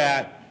look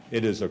at.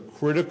 It is a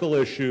critical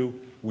issue.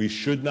 We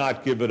should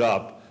not give it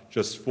up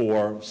just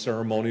for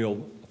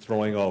ceremonial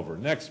throwing over.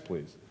 Next,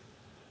 please.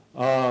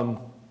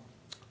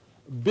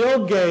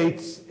 Bill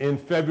Gates in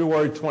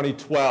February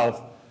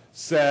 2012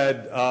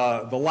 said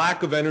the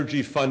lack of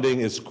energy funding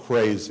is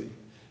crazy.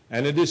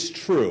 And it is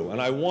true.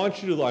 And I want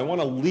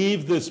to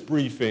leave this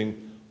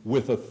briefing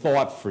with a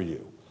thought for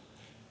you.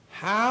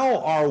 How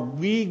are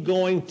we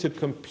going to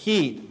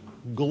compete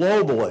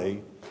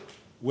globally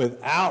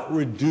without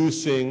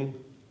reducing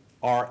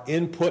our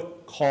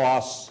input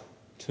costs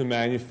to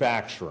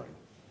manufacturing?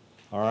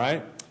 All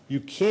right? You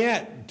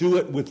can't do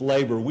it with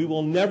labor. We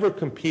will never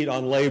compete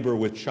on labor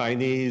with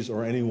Chinese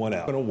or anyone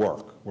else. It's going to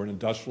work. We're an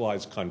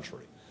industrialized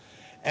country.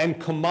 And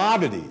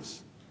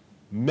commodities,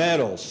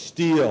 metal,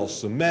 steel,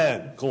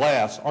 cement,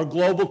 glass, are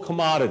global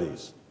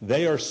commodities.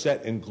 They are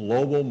set in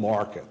global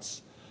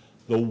markets.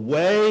 The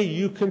way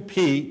you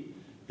compete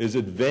is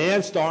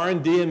advanced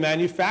R&D and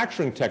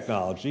manufacturing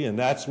technology, and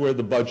that's where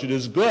the budget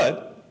is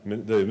good.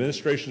 The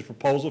administration's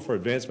proposal for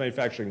advanced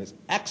manufacturing is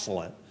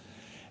excellent.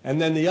 And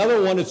then the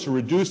other one is to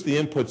reduce the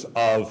inputs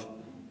of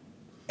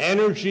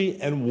energy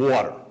and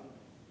water.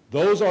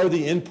 Those are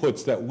the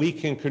inputs that we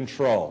can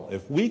control.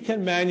 If we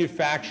can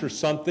manufacture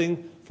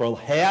something for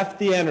half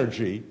the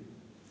energy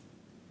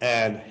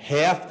and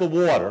half the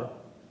water,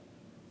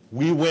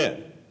 we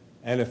win.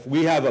 And if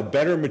we have a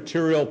better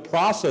material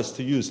process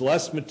to use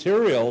less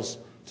materials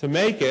to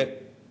make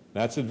it,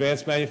 that's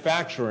advanced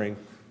manufacturing,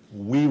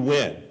 we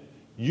win.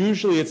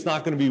 Usually it's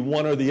not going to be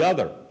one or the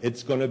other.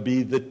 It's going to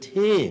be the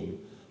team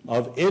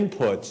of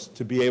inputs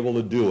to be able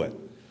to do it.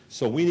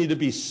 So we need to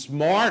be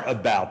smart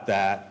about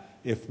that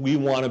if we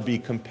want to be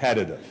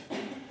competitive.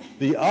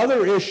 The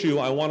other issue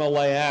I want to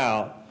lay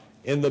out,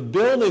 in the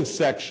building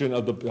section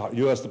of the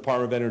U.S.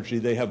 Department of Energy,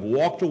 they have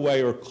walked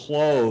away or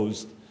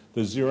closed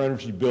the Zero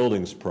Energy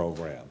Buildings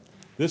program.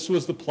 This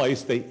was the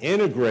place they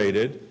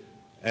integrated,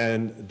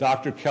 and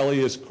Dr. Kelly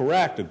is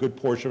correct, a good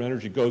portion of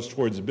energy goes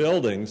towards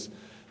buildings,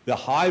 the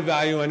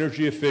high-value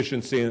energy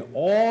efficiency and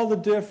all the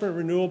different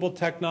renewable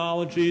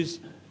technologies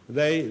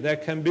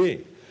that can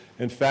be.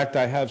 In fact,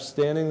 I have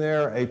standing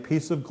there a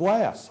piece of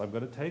glass. I'm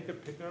going to pick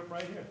it up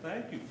right here.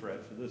 Thank you, Fred,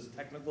 for this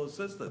technical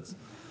assistance,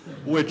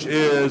 which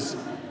is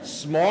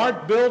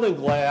smart building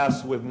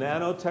glass with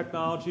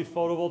nanotechnology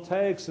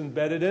photovoltaics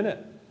embedded in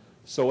it.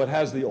 So it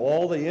has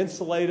all the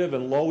insulative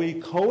and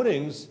low-E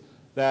coatings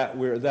that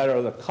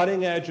are the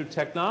cutting edge of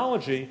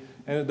technology,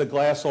 and the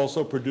glass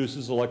also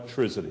produces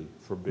electricity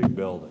for big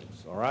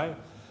buildings, all right?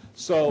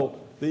 So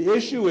the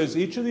issue is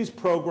each of these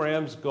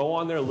programs go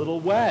on their little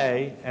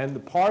way, and the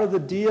part of the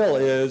deal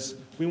is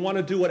we want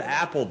to do what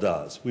Apple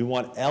does. We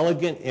want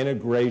elegant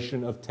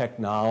integration of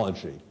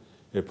technology.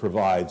 It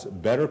provides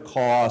better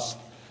cost,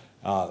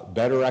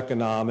 better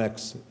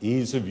economics,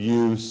 ease of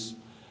use.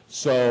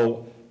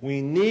 So we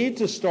need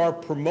to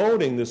start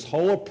promoting this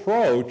whole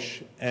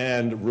approach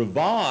and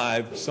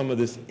revive some of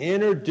this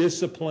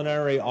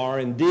interdisciplinary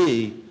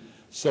R&D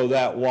so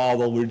that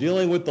while we're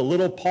dealing with the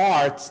little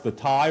parts, the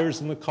tires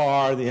in the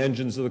car, the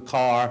engines of the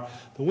car,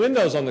 the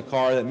windows on the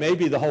car, that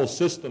maybe the whole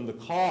system, the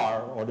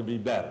car, ought to be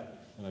better.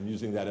 And I'm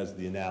using that as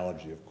the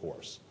analogy, of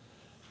course.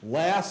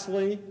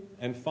 Lastly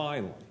and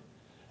finally,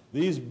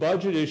 these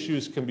budget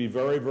issues can be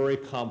very, very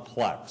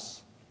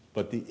complex.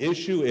 But the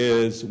issue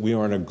is we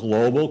are in a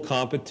global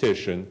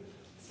competition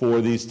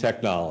for these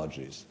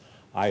technologies.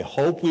 I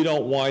hope we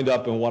don't wind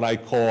up in what I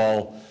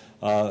call,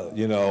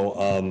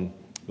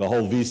 the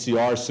whole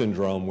VCR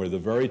syndrome, where the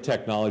very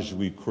technologies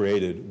we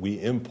created,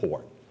 we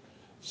import.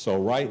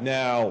 So right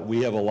now,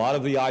 we have a lot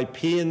of the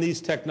IP in these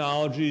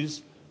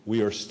technologies.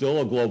 We are still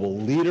a global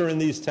leader in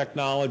these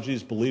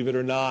technologies, believe it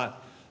or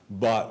not.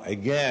 But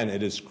again,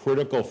 it is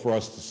critical for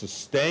us to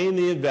sustain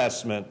the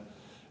investment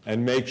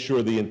and make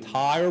sure the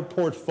entire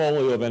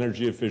portfolio of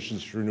energy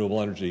efficiency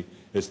renewable energy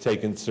is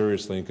taken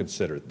seriously and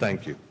considered.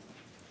 Thank you.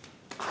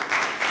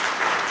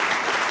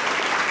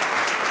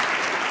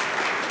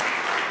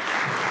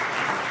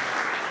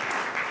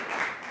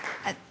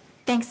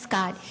 Thanks,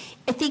 Scott.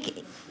 I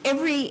think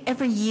every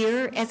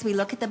year as we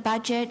look at the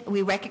budget,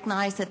 we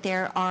recognize that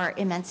there are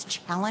immense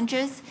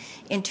challenges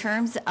in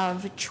terms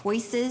of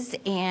choices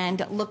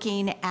and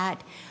looking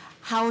at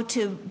how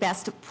to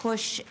best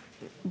push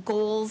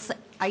goals,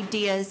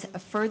 ideas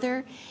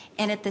further,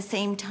 and at the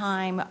same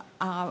time,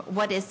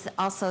 what is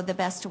also the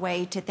best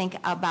way to think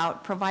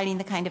about providing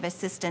the kind of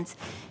assistance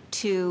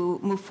to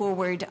move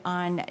forward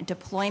on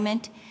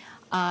deployment.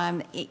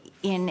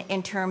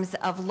 In terms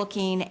of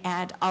looking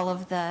at all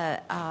of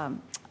the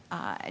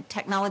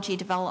technology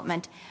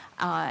development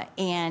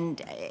and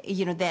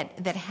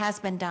that has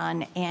been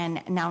done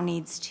and now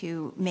needs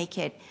to make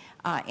it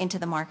into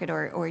the market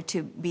or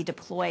to be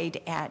deployed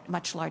at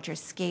much larger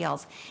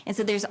scales. And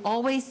so there's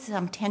always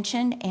some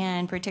tension,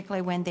 and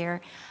particularly when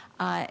there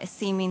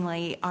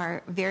seemingly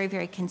are very,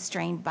 very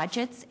constrained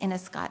budgets. And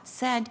as Scott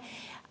said,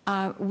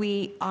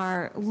 we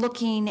are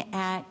looking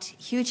at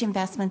huge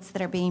investments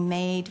that are being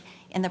made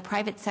in the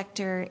private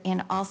sector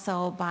and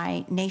also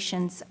by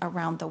nations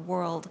around the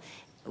world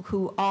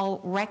who all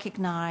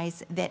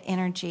recognize that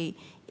energy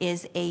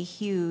is a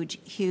huge,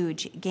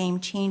 huge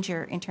game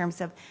changer in terms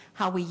of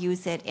how we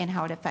use it and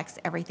how it affects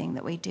everything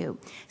that we do.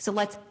 So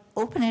let's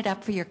open it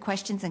up for your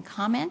questions and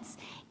comments.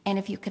 And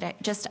if you could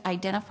just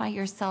identify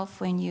yourself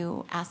when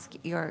you ask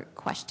your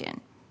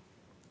question.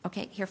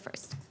 Okay, here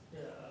first.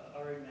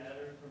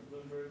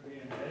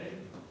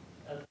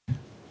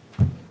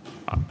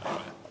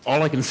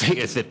 All I can say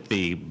is that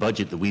the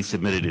budget that we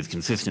submitted is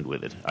consistent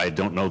with it. I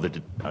don't know that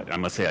I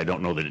must say I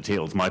don't know the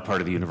details. My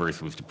part of the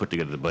universe was to put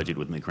together the budget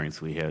with the constraints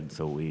we had.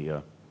 So we,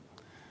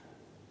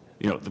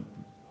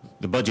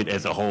 the budget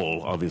as a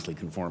whole obviously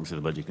conforms to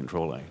the Budget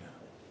Control Act.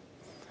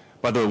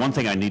 By the way, one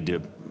thing I need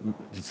to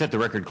set the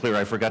record clear,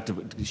 I forgot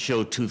to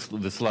show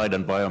the slide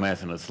on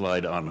biomass and a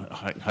slide on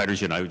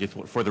hydrogen. I just,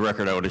 for the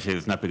record, I would say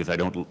it's not because I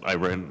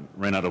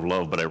ran out of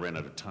love, but I ran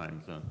out of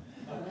time. So,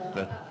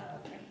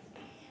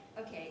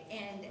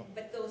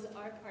 But those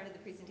are part of the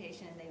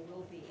presentation, and they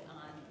will be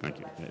on the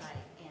website, yes.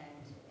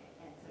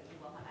 and so you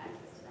will have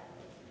access to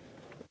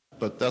that.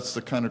 But that's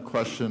the kind of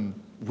question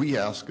we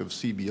ask of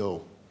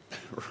CBO.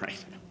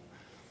 Right.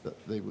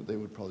 They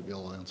would probably be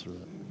able to answer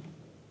that.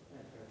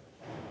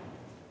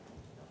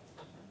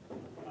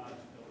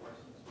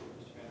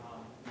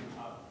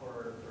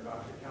 For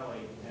Dr.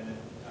 Kelly, and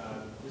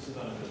this is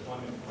on a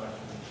deployment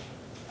question.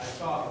 I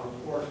saw a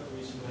report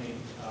recently,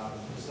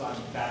 this is on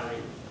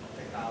battery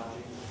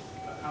technology.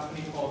 A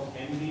company called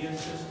Envia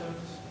Systems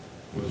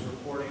was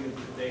reporting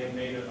that they had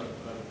made an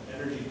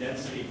energy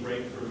density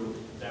breakthrough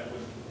that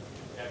was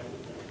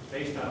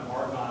based on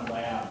Argonne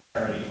Lab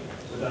parity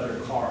with other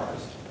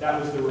cars. That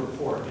was the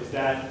report. Is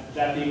that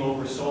being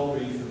oversold?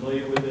 Are you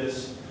familiar with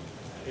this?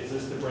 Is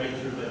this the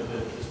breakthrough that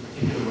this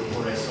particular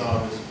report I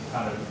saw was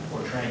kind of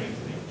portraying it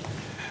to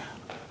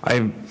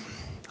me?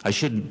 I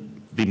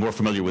should be more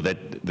familiar with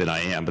that than I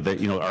am, but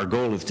our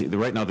goal is to,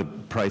 right now the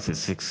price is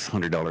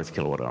 $600 a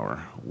kilowatt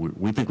hour.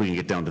 We think we can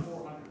get down to,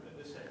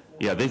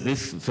 yeah,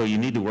 so you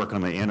need to work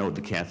on the anode,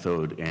 the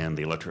cathode, and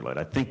the electrolyte.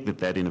 I think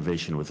that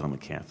innovation was on the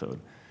cathode.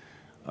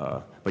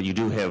 But you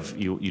do have,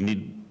 you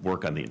need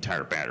work on the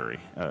entire battery.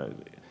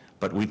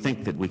 But we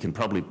think that we can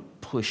probably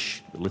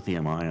push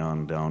lithium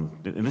ion down,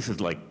 and this is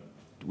like,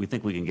 we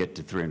think we can get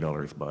to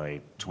 $300 by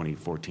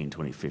 2014,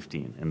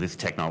 2015. And this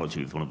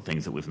technology is one of the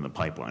things that was in the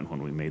pipeline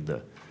when we made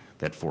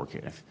that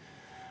forecast.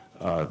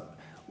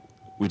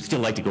 We'd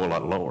still like to go a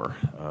lot lower.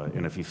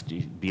 And if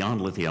you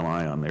beyond lithium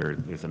ion,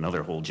 there's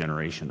another whole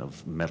generation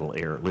of metal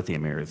air,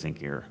 lithium air,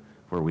 zinc air,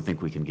 where we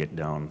think we can get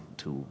down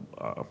to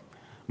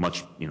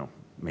much,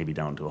 maybe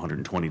down to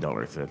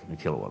 $120 a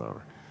kilowatt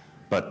hour.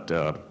 But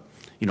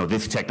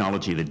this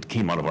technology that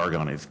came out of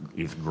Argonne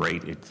is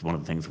great. It's one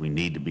of the things we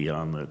need to be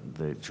on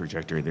the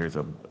trajectory.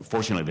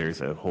 Fortunately,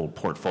 there's a whole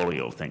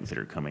portfolio of things that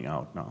are coming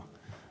out now.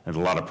 There's a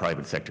lot of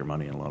private sector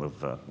money and a lot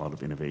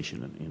of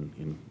innovation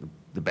in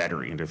the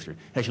battery industry.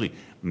 Actually,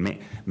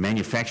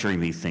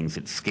 manufacturing these things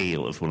at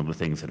scale is one of the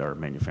things that our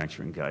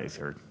manufacturing guys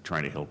are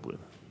trying to help with.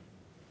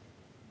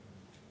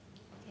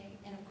 Okay,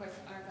 and of course,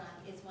 Argonne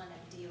is one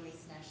of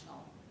DOE's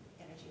national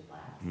energy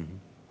labs.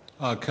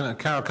 Mm-hmm.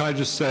 Carol, can I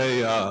just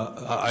say,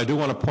 I do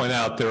want to point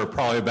out there are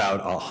probably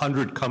about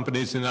 100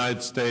 companies in the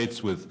United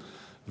States with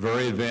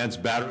very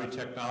advanced battery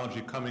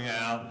technology coming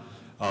out.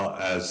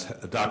 As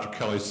Dr.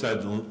 Kelly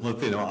said,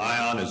 lithium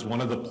ion is one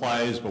of the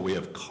plays, but we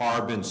have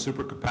carbon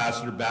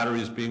supercapacitor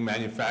batteries being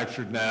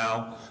manufactured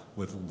now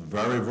with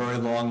very, very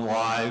long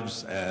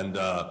lives and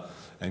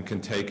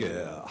can take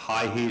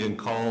high heat and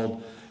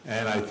cold.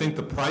 And I think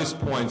the price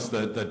points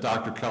that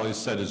Dr. Kelly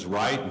said is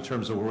right in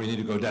terms of where we need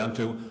to go down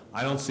to.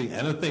 I don't see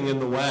anything in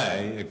the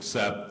way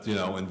except,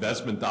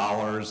 investment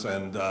dollars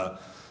and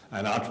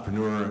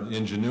entrepreneur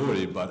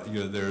ingenuity. But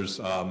there's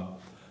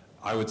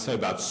I would say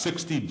about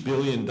 $60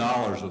 billion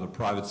of the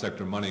private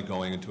sector money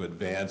going into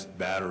advanced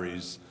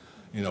batteries,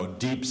 you know,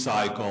 deep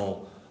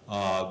cycle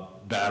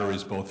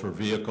batteries, both for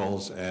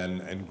vehicles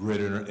and grid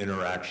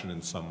interaction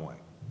in some way.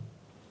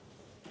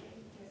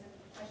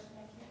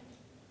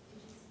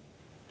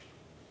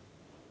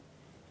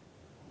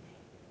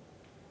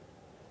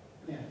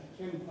 Yeah,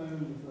 Ken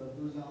Clarence with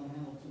Booz Allen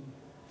Hamilton.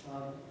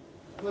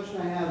 The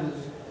question I have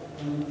is,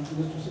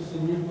 Mr.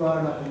 Sisson, you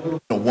brought it up a little.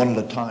 One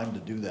at a time to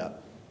do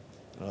that.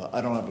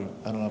 I don't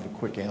have a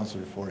quick answer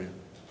for you.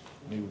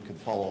 Maybe we could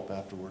follow up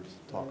afterwards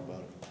and talk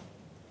about it.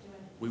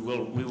 We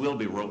will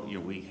be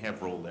we have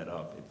rolled that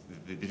up.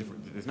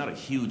 There's not a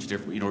huge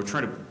difference. You know, we're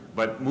trying to,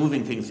 but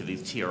moving things to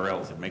these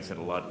TRLs, it makes it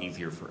a lot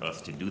easier for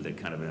us to do the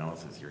kind of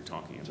analysis you're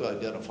talking about. To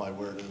identify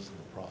where it is in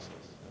the process.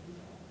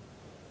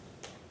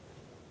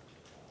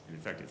 And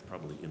in fact, it's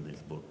probably in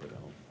this book, but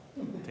it'll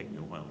take me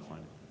a while to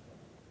find it.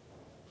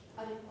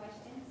 Other questions?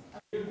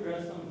 Can you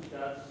address some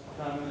Scott's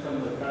comments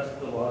on the cost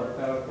of the water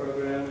power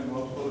program and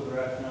what was the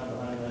rationale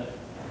behind that?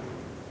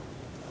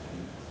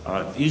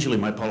 Usually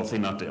my policy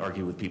not to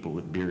argue with people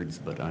with beards,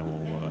 but I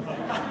will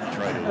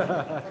try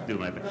to do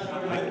my best.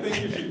 I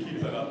think you should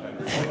keep that up,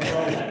 Henry.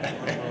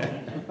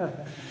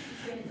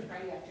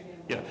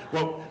 Yeah,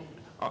 well,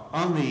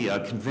 on the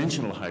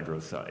conventional hydro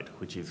side,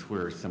 which is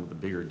where some of the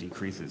bigger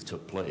decreases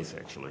took place,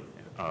 actually,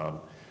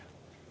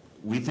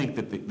 we think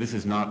that this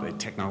is not a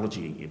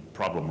technology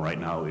problem right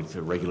now. It's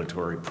a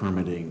regulatory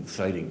permitting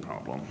siting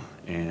problem.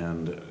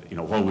 And, you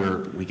know, while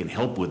we can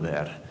help with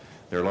that,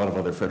 there are a lot of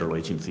other federal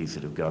agencies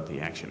that have got the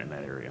action in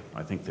that area.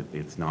 I think that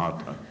it's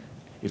not,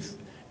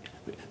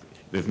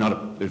 there's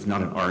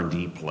not an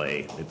R&D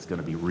play that's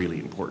going to be really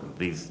important.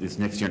 This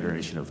next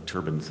generation of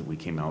turbines that we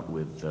came out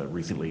with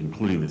recently,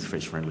 including this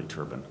fish-friendly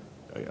turbine,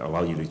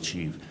 allow you to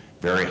achieve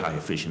very high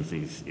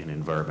efficiencies in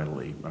an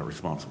environmentally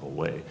responsible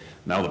way.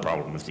 Now the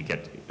problem is to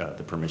get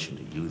the permission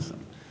to use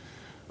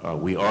them.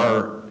 We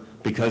are,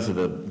 because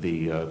of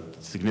the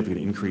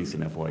significant increase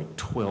in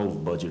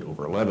FY12 budget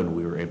over 11,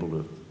 we were able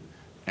to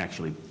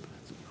actually,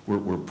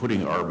 we're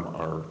putting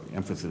our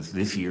emphasis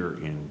this year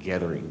in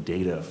gathering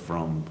data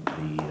from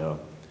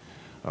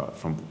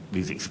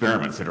these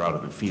experiments that are out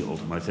in the field.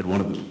 And I said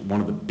one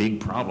of the big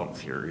problems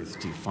here is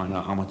to find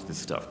out how much this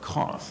stuff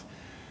costs.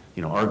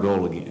 You know, our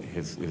goal again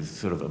is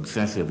sort of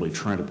obsessively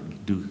trying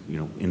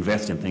to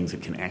invest in things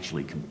that can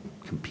actually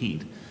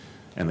compete.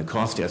 And the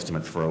cost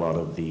estimates for a lot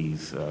of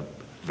these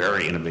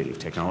very innovative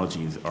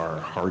technologies are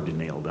hard to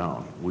nail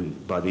down.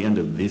 By the end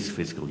of this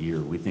fiscal year,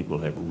 we think we'll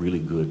have really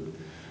good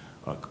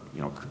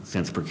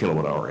cents per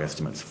kilowatt hour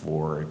estimates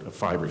for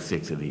 5 or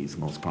 6 of these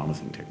most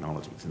promising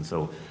technologies. And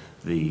so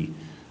the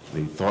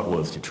thought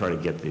was to try to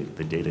get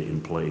the data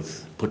in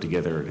place, put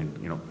together,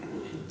 and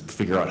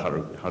figure out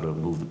how to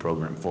move the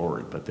program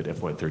forward. But that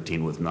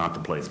FY13 was not the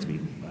place to be,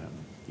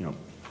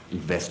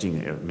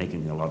 investing,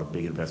 making a lot of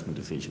big investment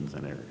decisions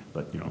in that area.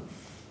 But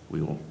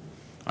we will.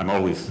 I'm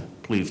always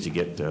pleased to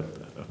get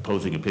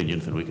opposing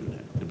opinions, and we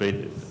can debate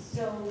it.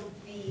 So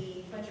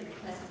the budget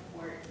request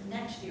for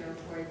next year,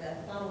 for the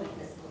following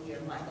fiscal year,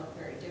 might look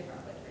very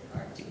different with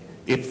regard to.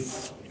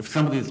 If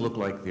some of these look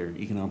like they're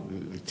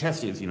economic, the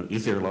test is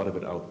there a lot of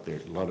it out there,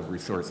 a lot of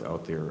resource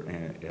out there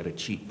at a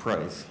cheap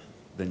price?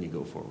 Then you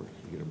go forward.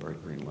 You get a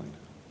bright green light.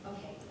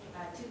 Okay,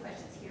 2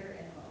 questions here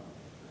and home.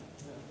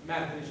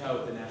 Matt Finishow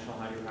with the National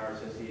Hydropower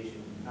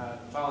Association.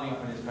 Following up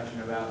on his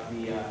question about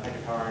the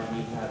hydropower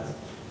R&D cuts,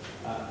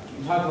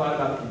 you talked a lot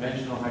about the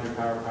conventional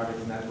hydropower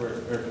projects, and that's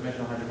where, or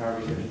conventional hydropower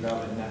research and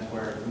development, and that's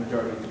where the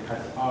majority of the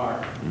cuts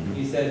are. Mm-hmm.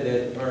 You said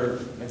that, or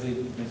I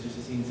believe Mr.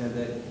 Sisson said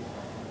that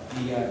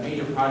the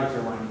major projects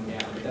are winding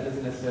down, but that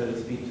doesn't necessarily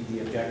speak to the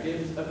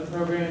objectives of the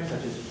program,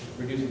 such as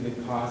reducing the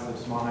cost of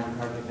small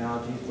hydropower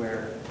technologies,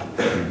 where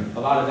a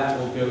lot of that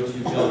will go to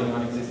building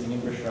on existing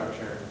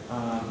infrastructure.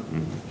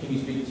 Can you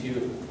speak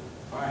to,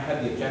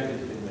 have the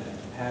objectives been met?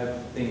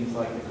 Have things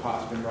like the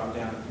cost been brought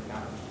down in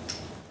technology?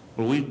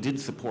 Well, we did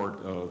support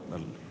a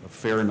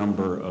fair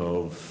number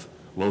of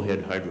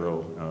low-head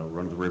hydro,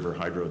 run-of-the-river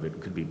hydro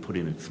that could be put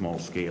in at small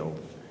scale.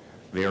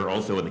 They are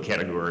also in the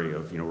category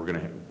of, we're going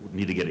to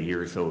need to get a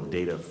year or so of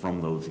data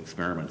from those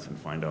experiments and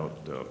find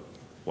out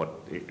what,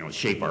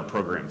 shape our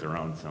programs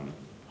around some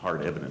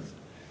hard evidence.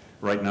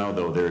 Right now,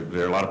 though,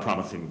 there are a lot of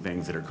promising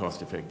things that are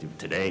cost-effective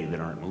today that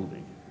aren't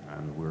moving,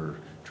 and we're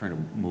trying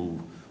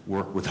to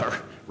work with our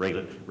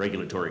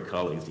regulatory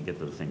colleagues to get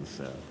those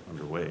things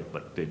underway.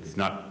 But it's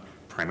not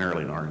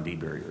primarily an R&D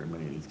barrier in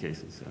many of these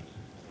cases.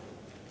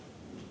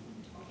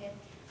 Okay,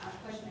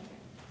 question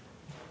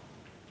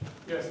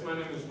here. Yes, my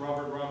name is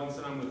Robert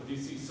Robinson. I'm with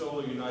DC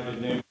Solar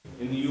United Nation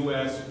in the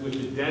U.S. with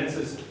the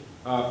densest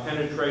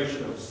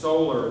penetration of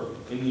solar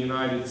in the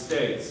United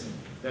States.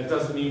 That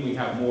doesn't mean we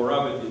have more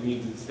of it. It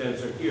means it's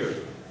denser here.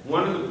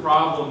 One of the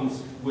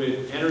problems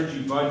with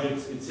energy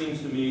budgets, it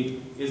seems to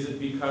me, is that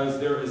because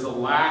there is a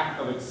lack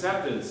of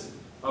acceptance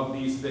of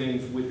these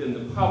things within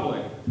the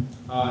public,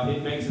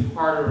 it makes it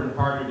harder and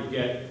harder to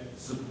get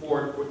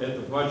support at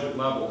the budget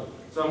level.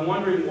 So I'm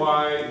wondering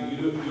why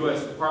the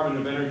U.S. Department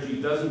of Energy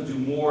doesn't do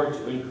more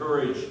to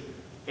encourage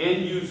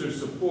end user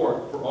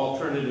support for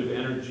alternative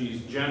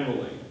energies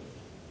generally.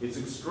 It's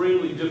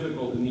extremely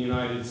difficult in the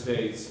United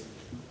States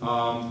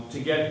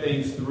to get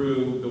things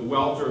through the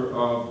welter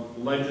of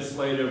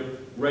legislative,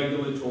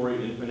 regulatory,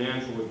 and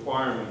financial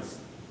requirements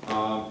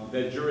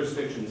that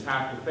jurisdictions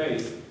have to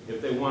face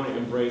if they want to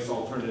embrace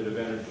alternative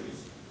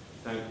energies.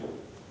 Thank you.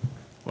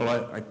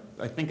 Well,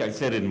 I think I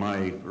said in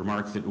my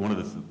remarks that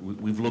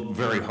we've looked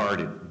very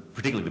hard at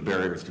particularly the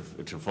barriers to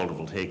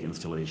photovoltaic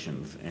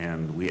installations,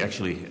 and we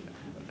actually,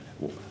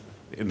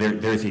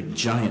 there's a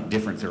giant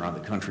difference around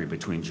the country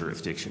between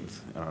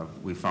jurisdictions.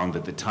 We found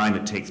that the time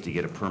it takes to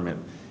get a permit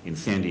in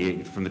San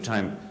Diego, from the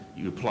time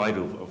you apply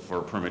for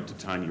a permit to the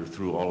time you're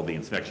through all of the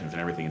inspections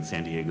and everything in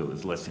San Diego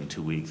is less than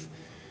 2 weeks.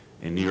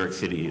 In New York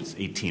City, it's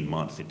 18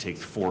 months. It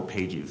takes 4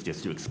 pages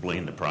just to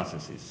explain the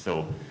processes.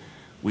 So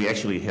we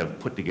actually have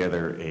put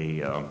together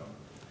a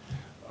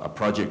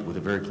project with a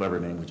very clever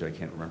name, which I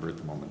can't remember at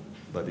the moment,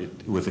 but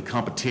it was a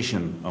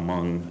competition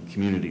among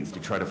communities to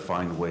try to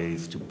find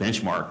ways to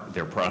benchmark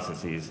their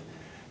processes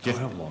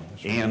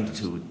and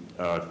to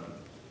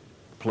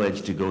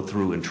pledge to go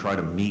through and try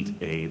to meet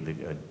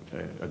a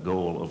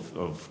goal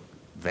of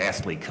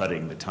vastly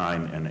cutting the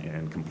time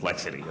and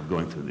complexity of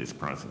going through this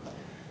process.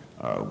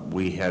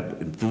 We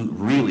had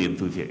really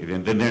enthusiastic,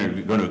 and then they're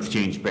going to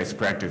exchange best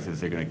practices.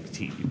 They're going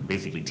to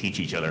basically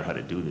teach each other how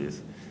to do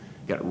this.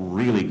 Got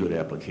really good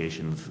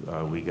applications.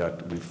 We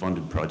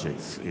funded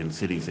projects in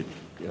cities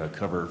that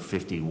cover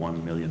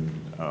 51 million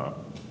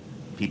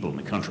people in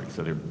the country.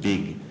 So they're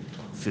big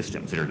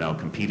systems that are now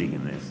competing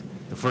in this.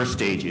 The first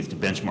stage is to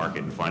benchmark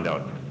it and find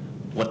out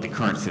what the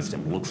current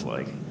system looks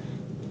like.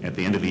 At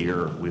the end of the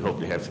year, we hope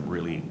to have some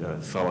really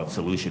solid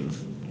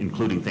solutions,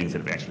 including things that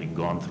have actually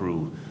gone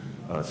through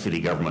city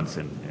governments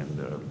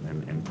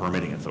and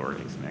permitting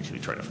authorities, and actually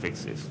try to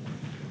fix this.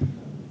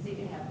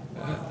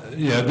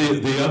 Yeah,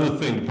 the other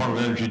thing Department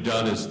of Energy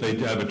done is they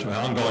have an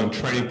ongoing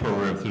training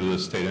program through the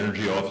state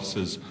energy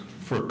offices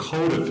for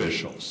code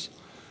officials.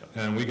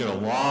 And we get a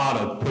lot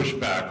of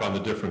pushback on the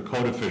different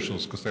code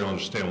officials because they don't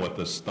understand what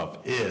this stuff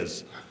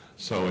is.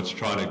 So it's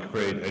trying to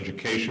create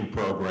education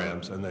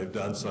programs, and they've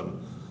done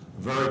some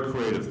very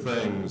creative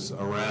things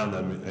around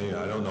them. And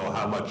I don't know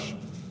how much,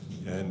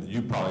 and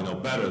you probably know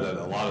better, that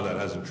a lot of that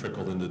hasn't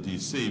trickled into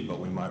DC,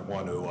 but we might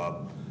want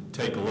to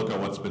take a look at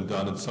what's been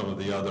done in some of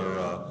the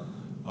other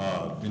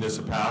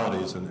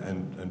municipalities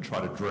and try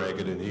to drag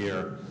it in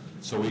here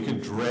so we can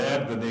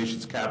drag the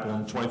nation's capital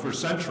in the 21st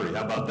century.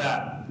 How about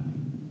that?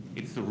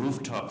 It's the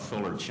rooftop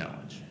solar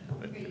challenge.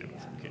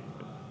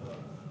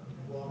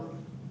 Robert,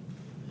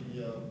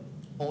 the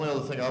only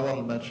other thing I want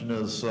to mention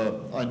is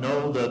I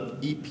know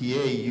that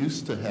EPA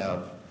used to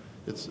have,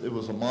 it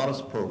was a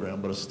modest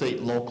program, but a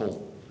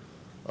state-local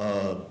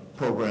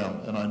program,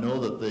 and I know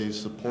that they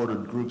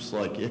supported groups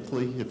like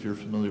ICLEI, if you're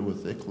familiar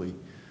with ICLEI,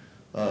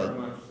 Very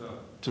much so.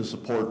 to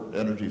support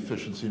energy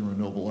efficiency and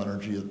renewable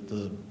energy at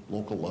the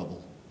local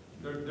level.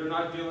 They're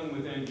not dealing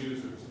with end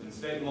users, and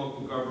state and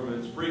local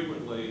governments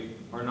frequently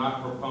are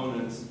not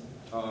proponents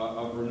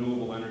of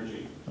renewable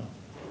energy.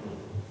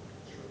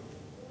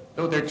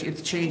 Oh,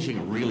 it's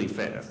changing really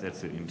fast.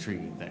 That's an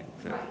intriguing thing.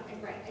 So. Right.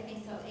 I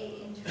think so.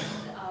 In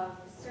terms of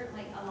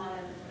certainly a lot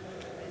of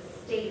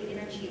state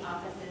energy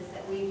offices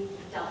that we've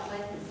dealt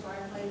with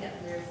historically,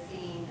 that we're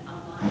seeing a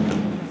lot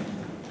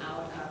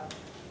out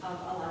of a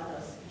lot of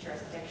those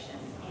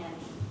jurisdictions, and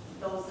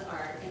those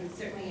are, and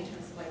certainly in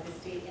terms of like the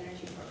state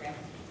energy program,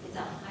 it's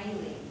a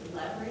highly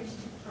leveraged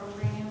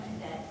program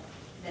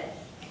that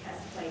has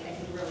played, I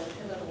think, a really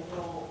pivotal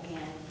role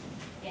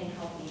in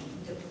helping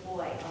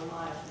deploy a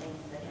lot of things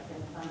that have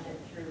been funded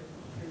through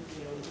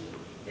DOE.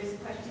 There's a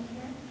question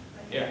here?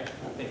 Yeah,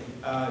 thank you.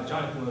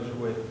 Jonathan Lozier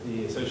with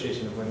the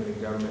Association of Women in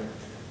Government.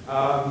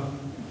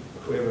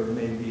 Whoever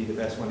may be the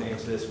best one to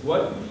answer this.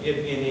 What, if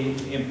any,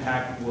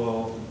 impact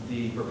will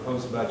the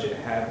proposed budget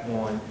have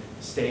on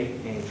state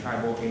and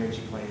tribal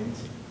energy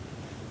plans?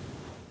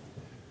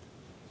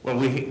 Well,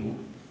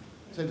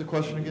 Say the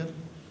question again?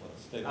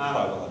 State and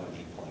tribal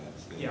energy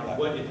plans. Yeah,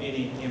 what, if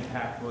any,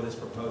 impact will this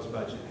proposed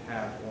budget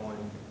have on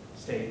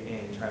state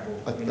and tribal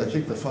energy I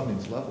think the plans?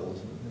 funding's level,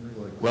 isn't it, Henry?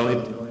 Like Well,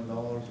 $7 million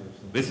or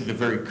something? this is a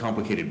very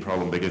complicated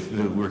problem because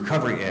the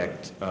Recovery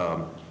Act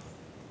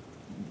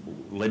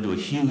led to a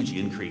huge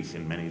increase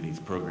in many of these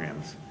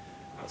programs.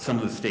 Some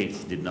of the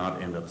states did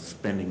not end up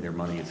spending their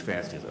money as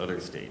fast as other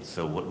states.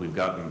 So what we've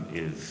gotten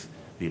is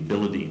the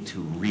ability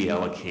to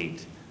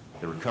reallocate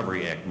the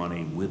Recovery Act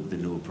money with the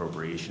new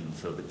appropriation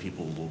so that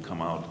people will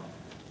come out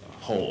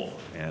whole.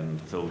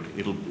 And so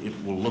it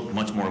will look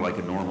much more like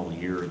a normal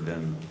year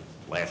than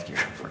last year,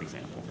 for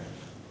example.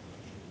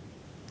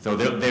 So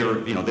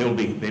everybody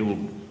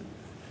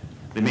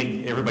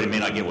may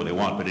not get what they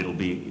want, but it'll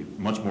be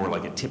much more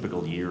like a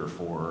typical year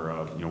for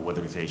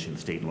weatherization,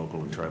 state and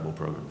local and tribal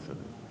programs.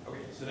 Okay,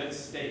 so that's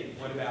state.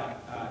 What about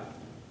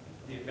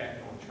the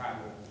effect on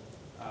tribal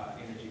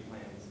energy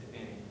plans, if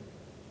any?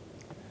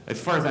 As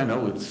far as I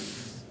know,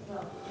 it's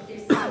Well,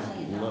 there's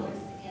 $7 million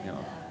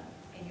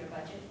in your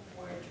budget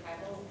for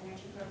tribal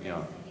energy programs. Yeah. I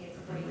think it's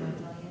 $41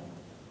 million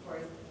for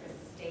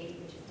state,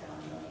 which is down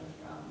 $1 million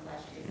from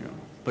last year.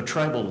 But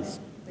tribal is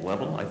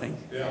level, I think.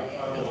 Yeah,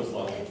 tribal is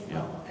level. It's Yeah.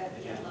 level, level at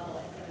 $7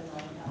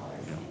 million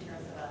in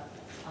terms of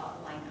a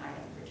line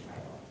item for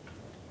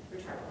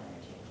tribal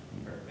energy.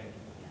 Thank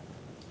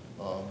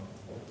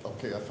you.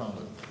 Okay, I found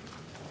it.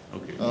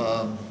 Okay.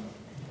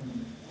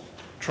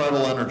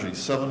 Tribal energy,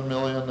 7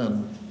 million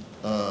in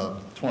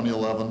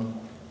 2011,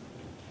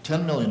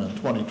 10 million in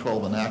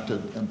 2012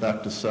 enacted, and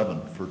back to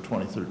 7 for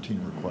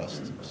 2013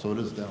 requests. So it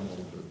is down a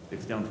little bit.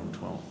 It's down from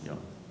 12, yeah.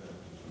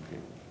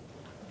 Okay.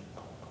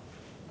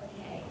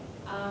 Okay.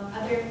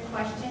 Other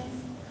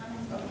questions,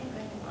 comments? Okay,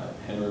 go ahead.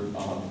 Henry,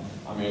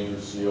 I'm Andrew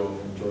Seal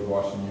from George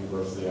Washington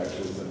University,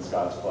 actually was in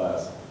Scott's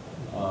class.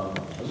 I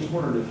was just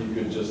wondering if you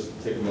could just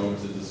take a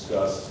moment to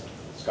discuss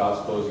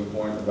Scott's closing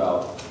point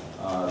about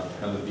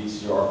kind of the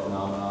VCR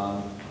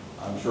phenomenon.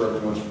 I'm sure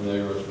everyone's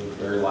familiar with the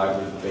very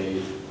lively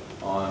debate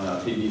on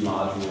PV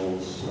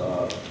modules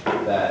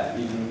that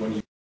even when you